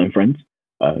lose certain friends.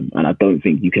 And I don't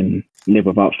think you can live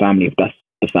without family if that's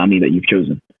the family that you've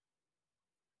chosen.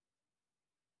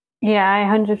 Yeah, I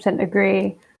 100%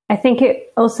 agree. I think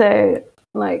it also,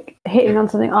 like, hitting on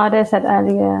something Arda said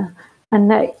earlier, and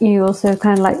that you also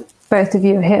kind of like both of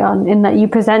you hit on, in that you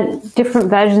present different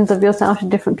versions of yourself to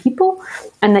different people,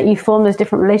 and that you form those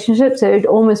different relationships. So it would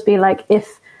almost be like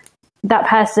if that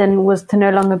person was to no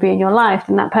longer be in your life,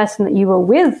 and that person that you were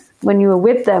with when you were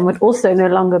with them would also no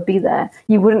longer be there.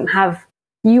 You wouldn't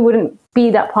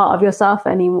be that part of yourself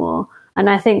anymore. And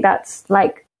I think that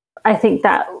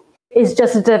is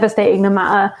just as devastating, no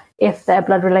matter if they're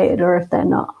blood related or if they're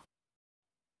not.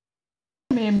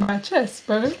 Me in my chest,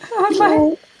 bro. I was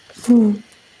like,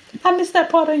 I missed that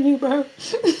part of you, bro.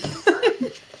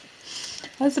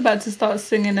 I was about to start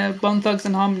singing a Bone Thugs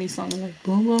and Harmony song, like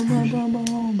boom, boom, boom, boom,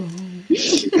 boom, boom.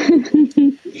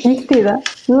 You can do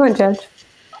that. We won't judge.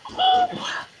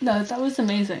 No, that was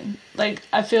amazing. Like,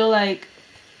 I feel like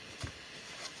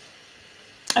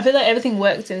everything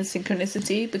worked in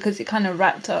synchronicity, because it kind of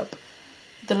wrapped up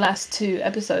the last 2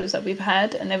 episodes that we've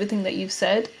had, and everything that you've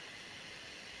said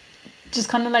just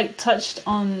kind of like touched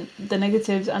on the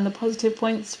negatives and the positive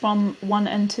points from 1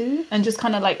 and 2, and just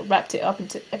kind of like wrapped it up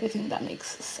into everything that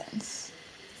makes sense.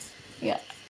 Yeah.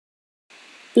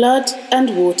 Blood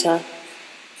and water.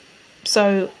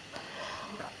 So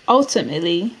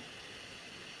ultimately,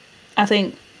 I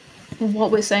think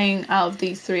what we're saying out of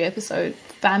these 3 episodes,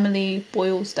 family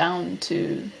boils down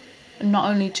to not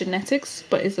only genetics,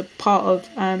 but is a part of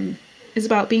is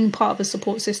about being part of a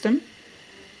support system.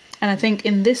 And I think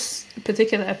in this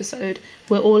particular episode,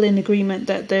 we're all in agreement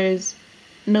that there's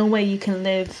no way you can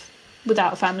live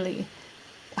without family.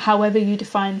 However you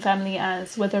define family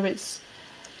as, whether it's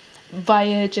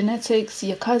via genetics,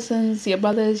 your cousins, your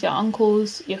brothers, your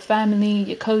uncles, your family,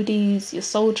 your Codis, your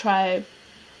soul tribe,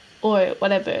 or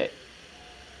whatever.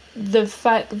 The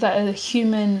fact that a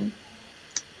human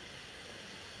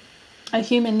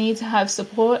needs to have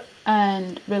support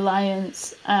and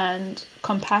reliance and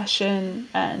compassion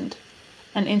and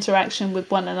an interaction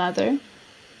with one another,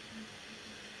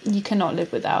 you cannot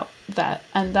live without that.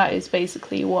 And that is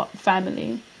basically what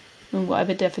family, in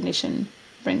whatever definition,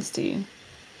 brings to you.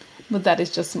 But that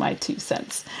is just my 2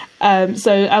 cents.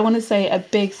 So I want to say a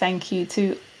big thank you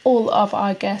to all of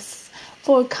our guests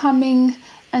for coming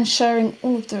and sharing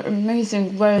all of their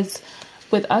amazing words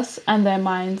with us, and their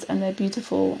minds and their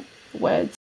beautiful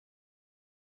words.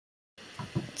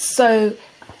 So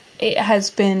it has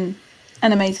been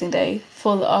an amazing day,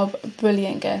 full of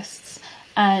brilliant guests,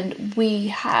 and we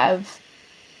have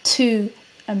 2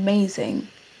 amazing,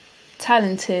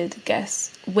 talented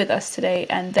guests with us today,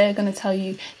 and they're going to tell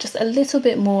you just a little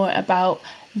bit more about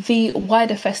the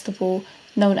wider festival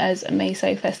known as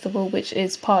Meisei Festival, which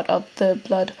is part of the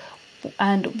Blood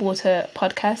and Water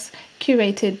podcast,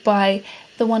 curated by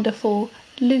the wonderful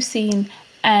Lucine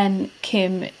and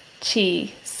Kim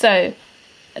Chi. So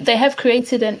they have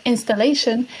created an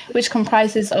installation which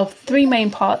comprises of 3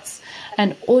 main parts: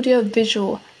 an audio,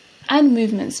 visual and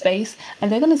movement space,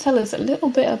 and they're going to tell us a little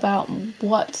bit about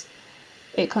what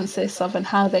it consists of and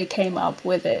how they came up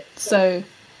with it. So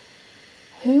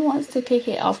who wants to kick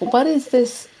it off? What is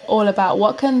this all about?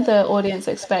 What can the audience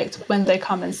expect when they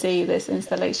come and see this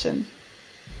installation?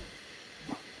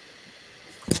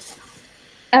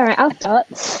 All right, I'll start.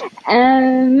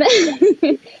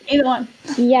 Either one.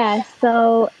 Yeah,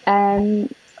 so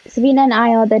Sabina and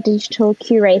I are the digital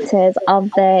curators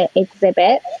of the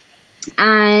exhibit,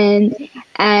 and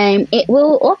it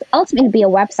will ultimately be a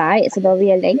website, so there'll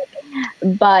be a link,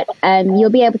 but you'll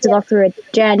be able to go through a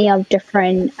journey of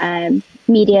different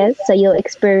medias. So you'll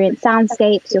experience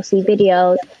soundscapes, you'll see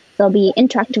videos, there'll be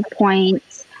interactive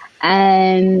points,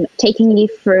 taking you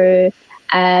through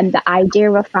the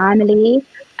idea of family,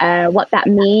 what that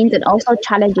means, and also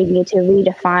challenging you to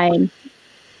redefine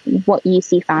what you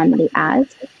see family as.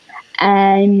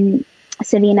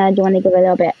 Selena, do you want to give a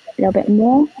little bit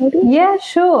more, maybe? Yeah,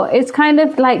 sure. It's kind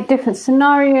of like different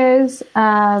scenarios.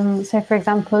 So, for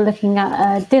example, looking at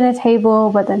a dinner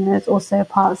table, but then there's also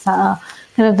parts that are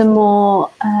kind of the more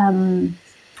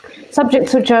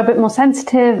subjects which are a bit more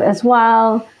sensitive as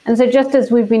well. And so just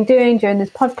as we've been doing during this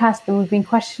podcast, and we've been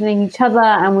questioning each other,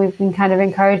 and we've been kind of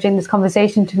encouraging this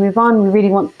conversation to move on, we really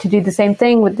want to do the same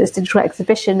thing with this digital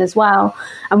exhibition as well.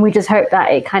 And we just hope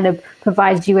that it kind of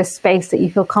provides you a space that you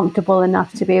feel comfortable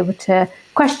enough to be able to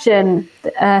question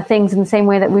things in the same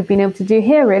way that we've been able to do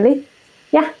here, really.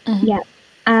 Yeah. Mm-hmm. Yeah.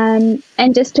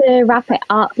 And just to wrap it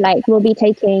up, like, we'll be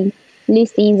taking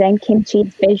Lucy's and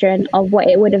Kimchi's vision of what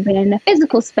it would have been in a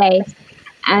physical space,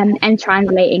 and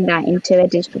translating that into a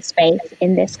digital space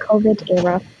in this COVID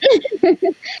era,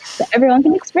 so everyone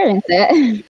can experience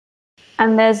it.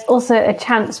 And there's also a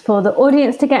chance for the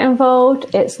audience to get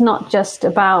involved. It's not just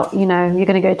about, you're going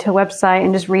to go to a website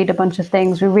and just read a bunch of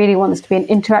things. We really want this to be an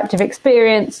interactive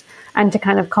experience, and to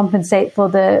kind of compensate for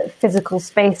the physical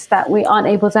space that we aren't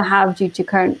able to have due to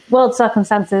current world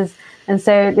circumstances. And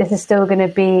so this is still going to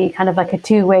be kind of like a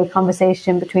 2-way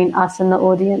conversation between us and the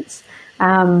audience.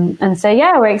 And so,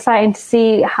 yeah, we're excited to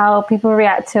see how people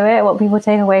react to it, what people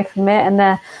take away from it, and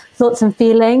their thoughts and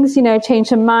feelings, change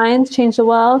their minds, change the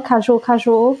world, casual.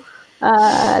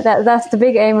 That's the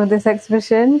big aim of this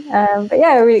exhibition. But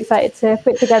yeah, we're really excited to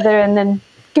put it together and then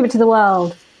give it to the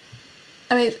world.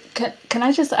 I mean, can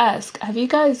I just ask, have you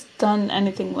guys done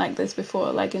anything like this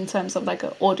before, like in terms of like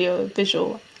an audio,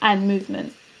 visual and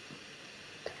movement?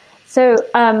 So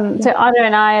Ada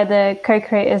and I are the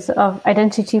co-creators of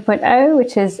Identity 2.0,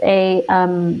 which is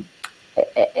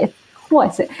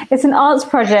it's an arts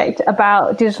project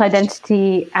about digital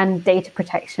identity and data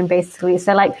protection, basically.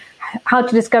 So like how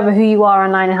to discover who you are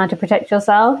online and how to protect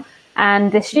yourself.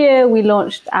 And this year we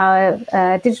launched our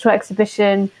digital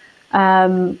exhibition,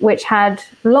 which had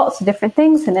lots of different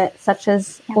things in it, such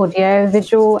as audio,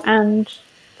 visual, and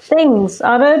things.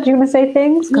 Ada, do you want to say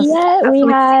things? Yeah, we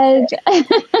had.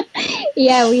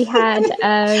 We had.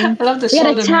 I love the we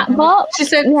had a chat box. She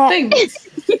said things.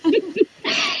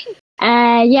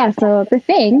 So the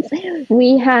things,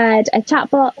 we had a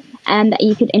chatbot, that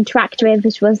you could interact with,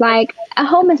 which was like a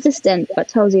home assistant, but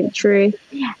tells you the truth.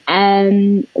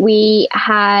 We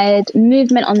had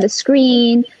movement on the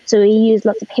screen, so we used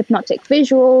lots of hypnotic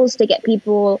visuals to get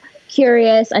people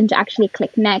curious and to actually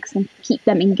click next and keep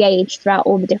them engaged throughout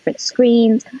all the different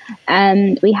screens.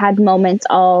 We had moments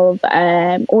of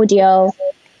audio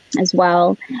as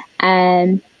well.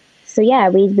 So yeah,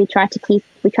 we tried to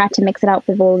mix it up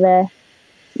with all the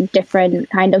different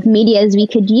kind of medias we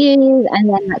could use, and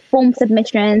then like form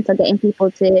submissions, so getting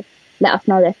people to let us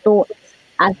know their thoughts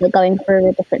as they're going through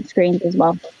the different screens as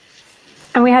well.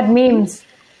 And we had memes.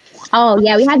 Oh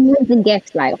yeah, we had memes and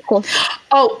GIFs, like, of course.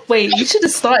 Oh wait, you should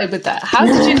have started with that. How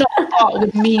did you not start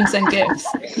with memes and GIFs?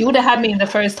 You would have had me in the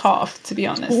first half, to be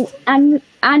honest. And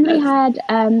we had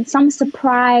some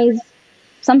surprise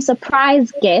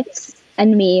GIFs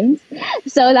and memes.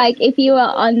 So like if you were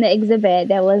on the exhibit,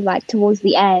 there was like towards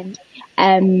the end,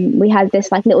 we had this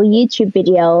like little YouTube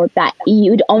video that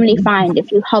you'd only find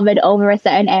if you hovered over a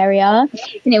certain area,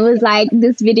 and it was like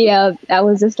this video that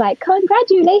was just like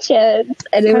congratulations,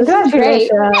 and it was great.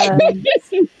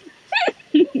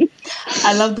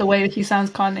 I love the way he sounds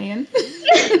Ghanaian.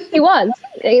 It was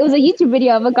a YouTube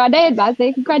video of a Ghanaian man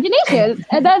saying congratulations,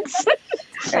 and that's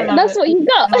what you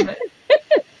got.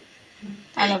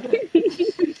 I love it.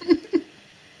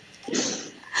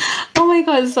 Oh my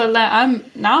god, so like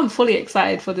I'm fully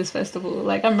excited for this festival.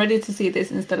 Like I'm ready to see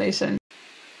this installation.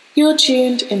 You're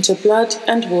tuned into Blood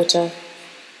and Water.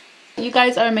 You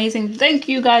guys are amazing. Thank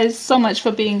you guys so much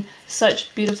for being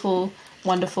such beautiful,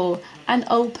 wonderful, and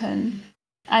open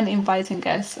and inviting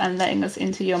guests and letting us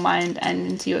into your mind and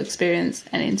into your experience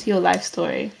and into your life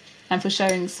story, and for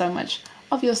sharing so much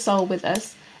of your soul with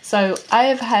us. So I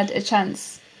have had a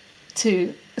chance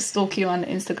to stalk you on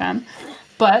Instagram,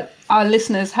 but our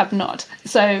listeners have not.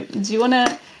 So do you want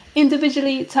to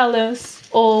individually tell us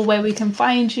all where we can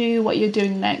find you, what you're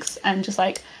doing next, and just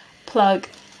like plug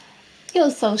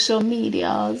your social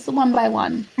medias one by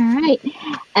one? All right.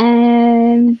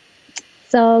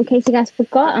 So in case you guys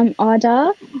forgot, I'm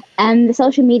Ada, and the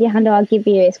social media handle I'll give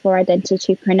you is for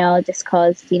Identitypreneur, just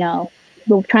because, you know,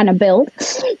 we're trying to build.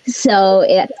 So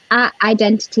it's at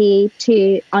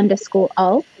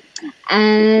identity2_o.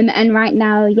 And right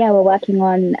now, yeah, we're working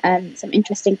on some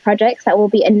interesting projects that will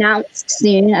be announced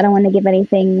soon. I don't want to give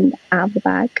anything out of the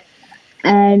bag.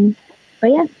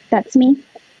 But yeah, that's me.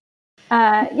 So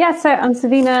I'm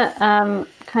Savina.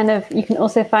 You can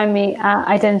also find me at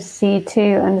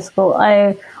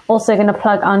identity2_o. Also going to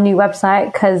plug our new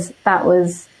website, because that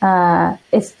was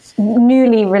it's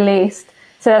newly released.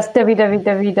 So that's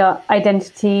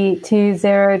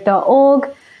www.identity20.org.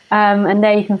 And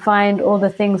there you can find all the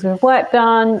things we've worked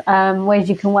on, ways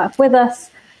you can work with us,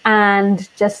 and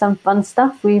just some fun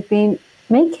stuff we've been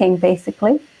making,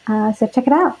 basically. So check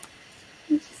it out.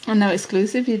 And no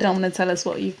exclusive? You don't want to tell us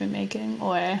what you've been making?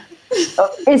 Or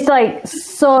it's like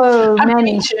so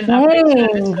many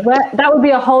things. That would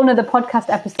be a whole nother podcast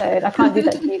episode. I can't do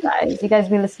that to you guys. You guys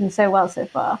have been listening so well so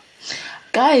far.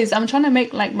 Guys, I'm trying to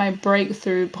make like my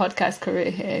breakthrough podcast career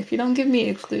here. If you don't give me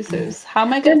exclusives, how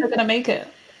am I going to make it?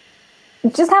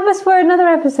 Just have us for another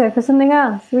episode for something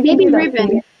else. Maybe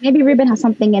Ruben has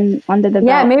something under the belt.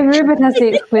 Yeah, maybe Ruben has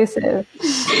the exclusive.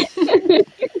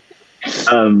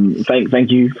 Thank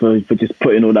you for just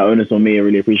putting all that onus on me. I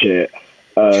really appreciate it.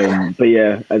 But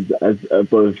yeah, as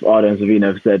both Ada and Savina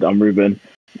have said, I'm Ruben.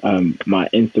 My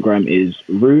Instagram is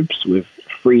Rubes with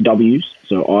 3 W's,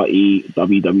 so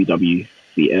REWWWBS.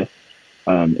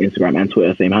 Instagram and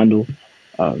Twitter, same handle.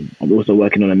 I'm also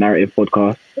working on a narrative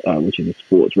podcast, which is a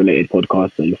sports-related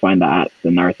podcast, so you'll find that at The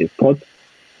Narrative Pod.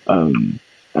 And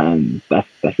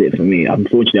that's it for me.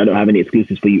 Unfortunately, I don't have any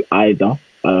exclusives for you either.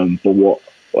 But what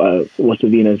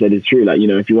Savina said is true. Like, you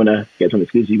know, if you want to get some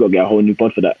exclusives, you got to get a whole new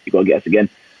pod for that. You got to get us again.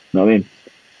 You know what I mean?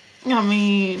 I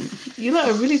mean, you lot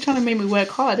are really trying to make me work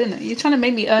hard, isn't it? You're trying to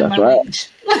make me earn my wage.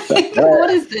 Right.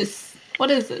 What is this?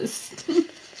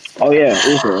 Oh yeah.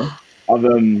 Also, I've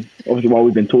obviously while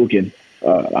we've been talking,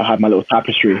 I had my little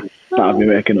tapestry that I've been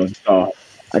working on. So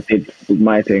I did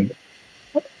my thing.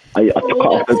 I cut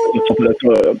off the top of the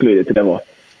throat, glued it together.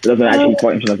 It doesn't actually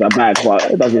function as a bag,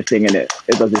 but it does this thing in it.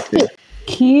 It does this thing.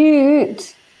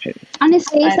 Cute.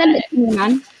 Honestly, send it to me,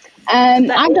 man.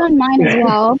 I've done mine as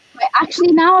well. But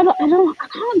actually, now I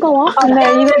can't go after that.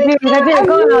 No, you gotta do it.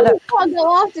 Go on, Ada. I can't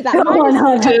go after that. Go on,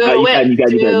 Ada. Do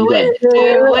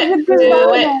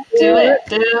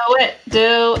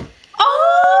it.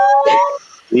 Oh!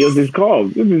 Yours is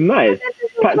calm. This is nice.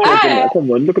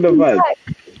 Come on, look at the vibe.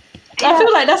 I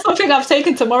feel like that's something I've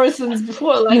taken to Morrison's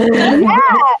before. Like, yeah.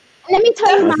 Let me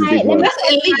tell you that's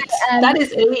elite. That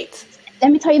is elite.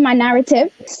 let me tell you my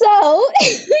narrative. So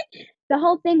the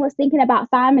whole thing was thinking about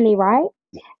family, right?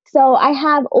 So I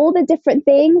have all the different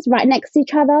things right next to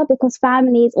each other because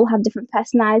families all have different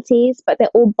personalities, but they're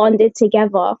all bonded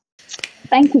together.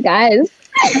 Thank you, guys.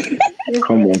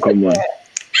 Come on. Come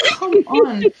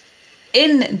on.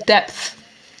 In depth.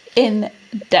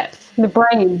 The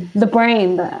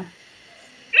brain there.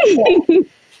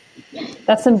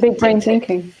 That's some big brain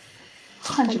thinking.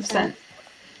 100%.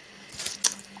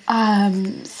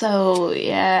 So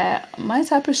yeah, my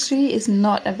tapestry is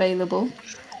not available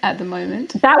at the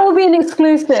moment. That will be an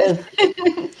exclusive.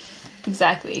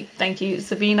 Exactly. Thank you,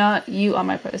 Savina. You are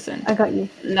my person. I got you.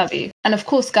 Love you. And of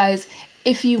course, guys,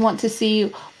 if you want to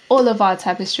see all of our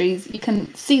tapestries, you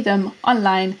can see them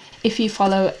online if you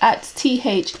follow at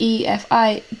thefi.eld,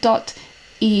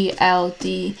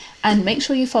 and make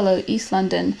sure you follow East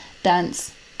London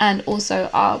Dance and also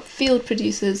our field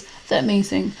producers, the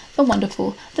amazing, the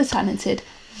wonderful, the talented.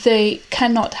 They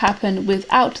cannot happen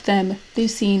without them,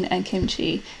 Lucine and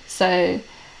Kimchi. So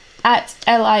at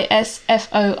LISFORLUCINE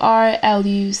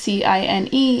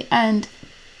and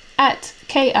at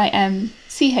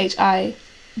KIMCHI_LE.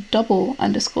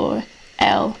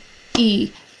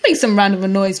 Make some round of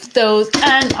noise for those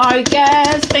and our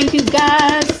guests. Thank you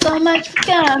guys so much for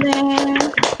coming.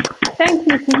 Thank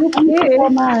you so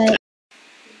much.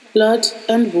 Blood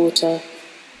and water.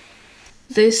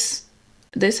 This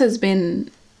has been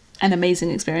an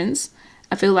amazing experience.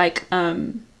 I feel like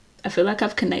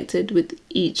I've connected with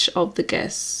each of the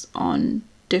guests on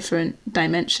different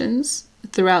dimensions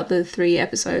throughout the 3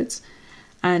 episodes,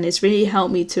 and it's really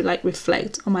helped me to like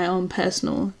reflect on my own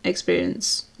personal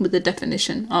experience with the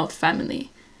definition of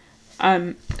family.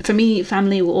 For me,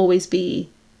 family will always be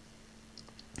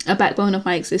a backbone of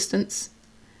my existence,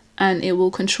 and it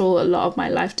will control a lot of my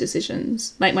life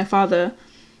decisions. Like my father,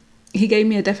 he gave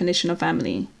me a definition of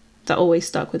family that always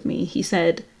stuck with me. He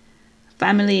said,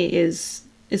 family is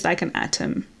like an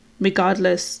atom,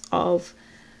 regardless of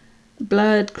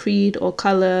blood, creed, or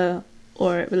color,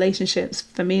 or relationships,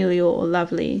 familial or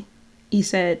lovely. He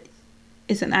said,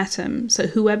 it's an atom. So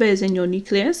whoever is in your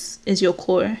nucleus is your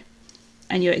core,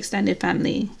 and your extended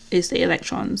family is the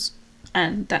electrons.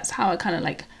 And that's how I kind of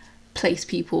like place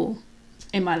people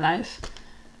in my life,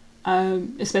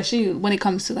 especially when it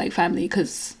comes to like family,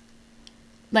 because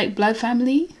like blood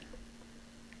family,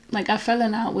 like I've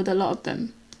fallen out with a lot of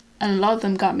them, and a lot of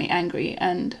them got me angry.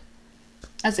 And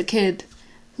as a kid,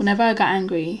 whenever I got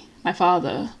angry, my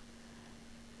father,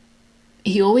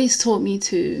 he always taught me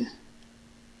to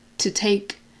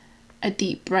take a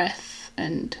deep breath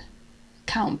and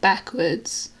count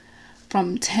backwards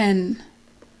from 10,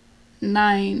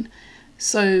 9.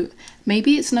 So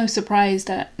maybe it's no surprise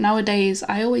that nowadays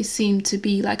I always seem to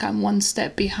be like I'm one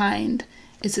step behind.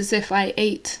 It's as if I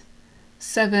 8,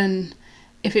 7.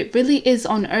 If it really is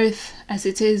on earth as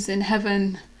it is in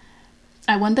heaven,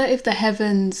 I wonder if the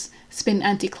heavens spin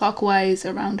anti-clockwise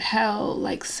around hell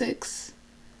like 6.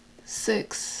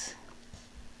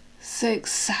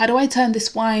 How do I turn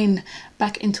this wine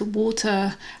back into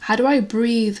water? How do I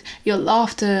breathe your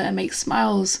laughter and make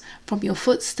smiles from your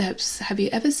footsteps? Have you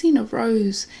ever seen a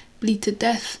rose bleed to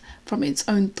death from its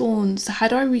own thorns? How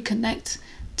do I reconnect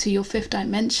to your 5th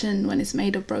dimension when it's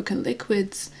made of broken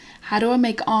liquids? How do I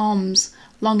make arms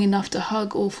long enough to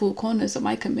hug all 4 corners of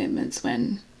my commitments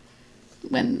when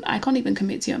I can't even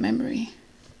commit to your memory?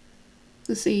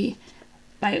 You see,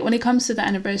 like when it comes to the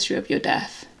anniversary of your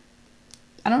death,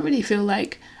 I don't really feel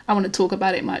like I want to talk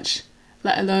about it much,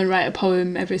 let alone write a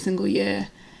poem every single year.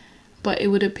 But it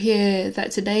would appear that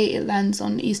today it lands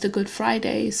on Easter Good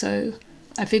Friday, so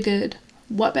I figured,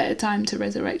 what better time to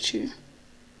resurrect you?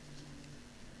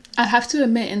 I have to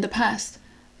admit, in the past,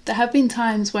 there have been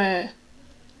times where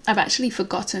I've actually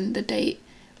forgotten the date,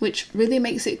 which really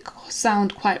makes it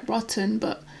sound quite rotten,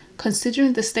 but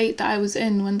considering the state that I was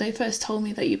in when they first told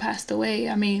me that you passed away,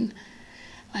 I mean,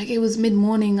 like it was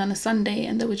mid-morning on a Sunday,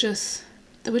 and there were just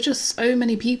so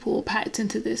many people packed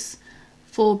into this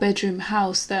 4-bedroom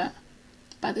house that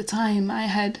by the time I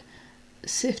had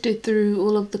sifted through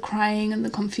all of the crying and the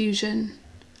confusion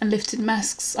and lifted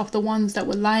masks of the ones that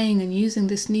were lying and using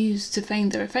this news to feign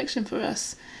their affection for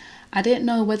us, I didn't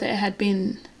know whether it had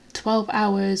been 12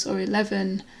 hours or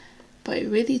 11, but it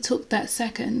really took that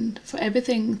second for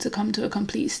everything to come to a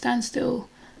complete standstill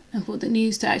and for the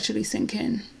news to actually sink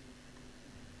in.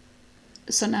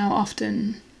 So now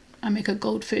often I make a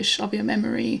goldfish of your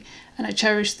memory, and I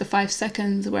cherish the 5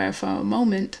 seconds where for a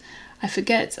moment I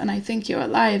forget and I think you're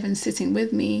alive and sitting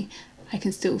with me. I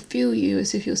can still feel you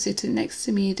as if you're sitting next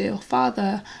to me, dear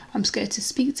father. I'm scared to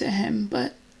speak to him,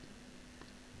 but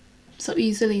so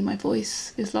easily my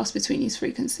voice is lost between these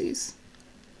frequencies.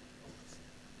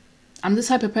 I'm the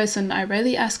type of person, I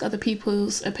rarely ask other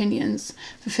people's opinions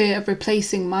for fear of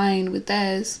replacing mine with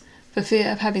theirs, for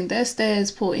fear of having their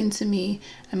stares pour into me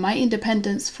and my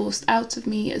independence forced out of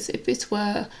me as if it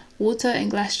were water in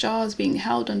glass jars being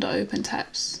held under open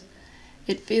taps.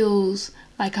 It feels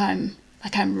like I'm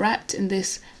wrapped in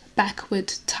this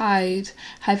backward tide.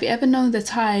 Have you ever known the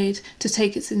tide to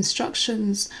take its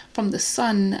instructions from the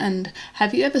sun? And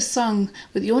have you ever sung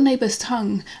with your neighbour's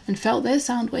tongue and felt their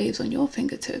sound waves on your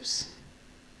fingertips?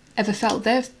 Ever felt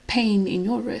their pain in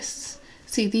your wrists?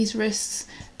 See, these wrists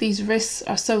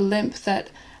are so limp that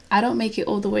I don't make it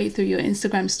all the way through your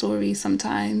Instagram stories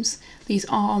sometimes. These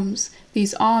arms,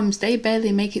 they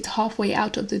barely make it halfway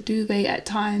out of the duvet at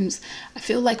times. I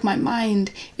feel like my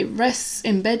mind, it rests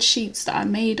in bed sheets that are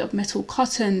made of metal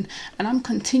cotton, and I'm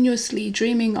continuously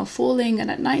dreaming of falling,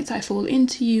 and at night I fall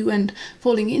into you, and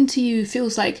falling into you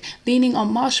feels like leaning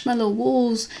on marshmallow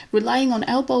walls, relying on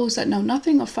elbows that know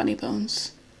nothing of funny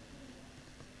bones.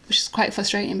 Which is quite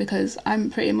frustrating because I'm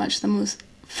pretty much the most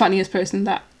funniest person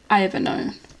that I ever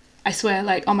known. I swear,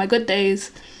 like on my good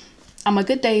days,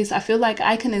 I feel like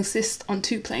I can exist on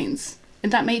two planes.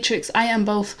 In that Matrix, I am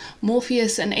both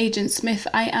Morpheus and Agent Smith.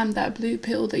 I am that blue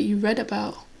pill that you read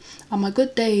about. On my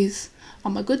good days,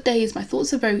 my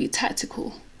thoughts are very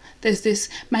tactical. There's this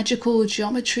magical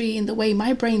geometry in the way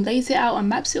my brain lays it out and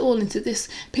maps it all into this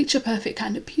picture perfect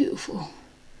kind of beautiful.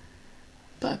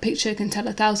 But a picture can tell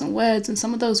 1,000 words, and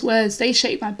some of those words, they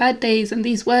shape my bad days, and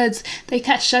these words, they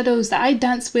cast shadows that I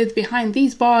dance with behind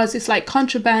these bars. It's like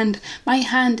contraband. My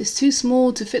hand is too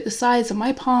small to fit the size of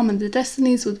my palm and the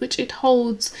destinies with which it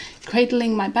holds,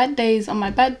 cradling my bad days. On my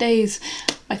bad days,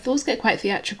 my thoughts get quite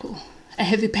theatrical. A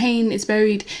heavy pain is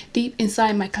buried deep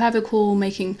inside my clavicle,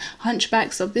 making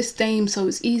hunchbacks of this dame so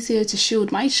it's easier to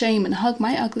shield my shame and hug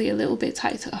my ugly a little bit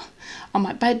tighter. On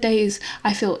my bad days,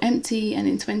 I feel empty, and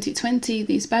in 2020,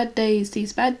 these bad days,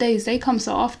 they come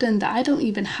so often that I don't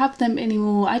even have them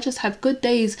anymore. I just have good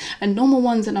days and normal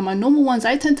ones, and on my normal ones,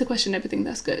 I tend to question everything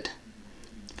that's good.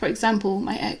 For example,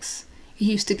 my ex.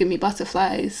 He used to give me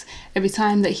butterflies every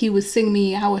time that he would sing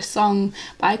me our song,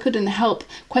 but I couldn't help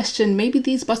question, maybe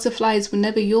these butterflies were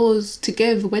never yours to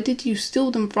give. Where did you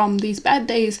steal them from? These bad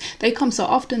days, they come so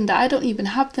often that I don't even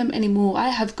have them anymore. I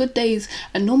have good days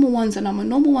and normal ones, and on my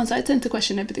normal ones, I tend to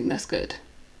question everything that's good.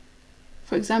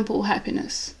 For example,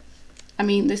 happiness. I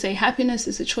mean, they say happiness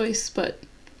is a choice, but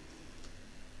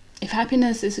if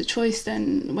happiness is a choice,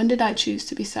 then when did I choose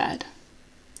to be sad?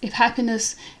 If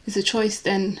happiness is a choice,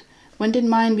 then when did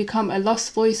mine become a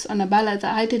lost voice on a ballot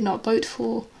that I did not vote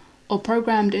for, or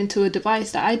programmed into a device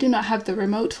that I do not have the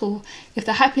remote for? If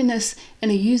the happiness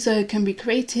in a user can be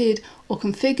created or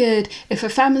configured, if a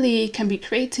family can be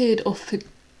created or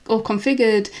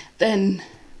configured, then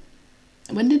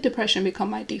when did depression become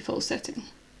my default setting?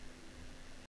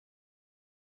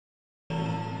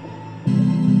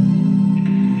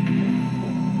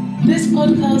 This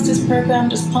podcast is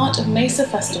programmed as part of Mesa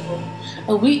Festival,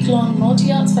 a week-long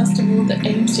multi-arts festival that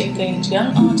aims to engage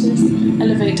young artists,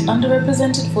 elevate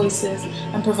underrepresented voices,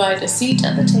 and provide a seat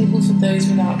at the table for those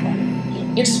without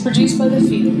one. It is produced by The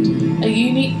Field, a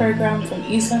unique program from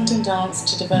East London Dance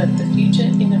to develop the future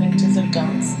innovators of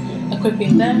dance,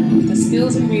 equipping them with the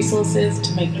skills and resources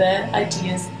to make their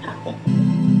ideas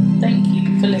happen. Thank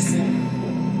you for listening.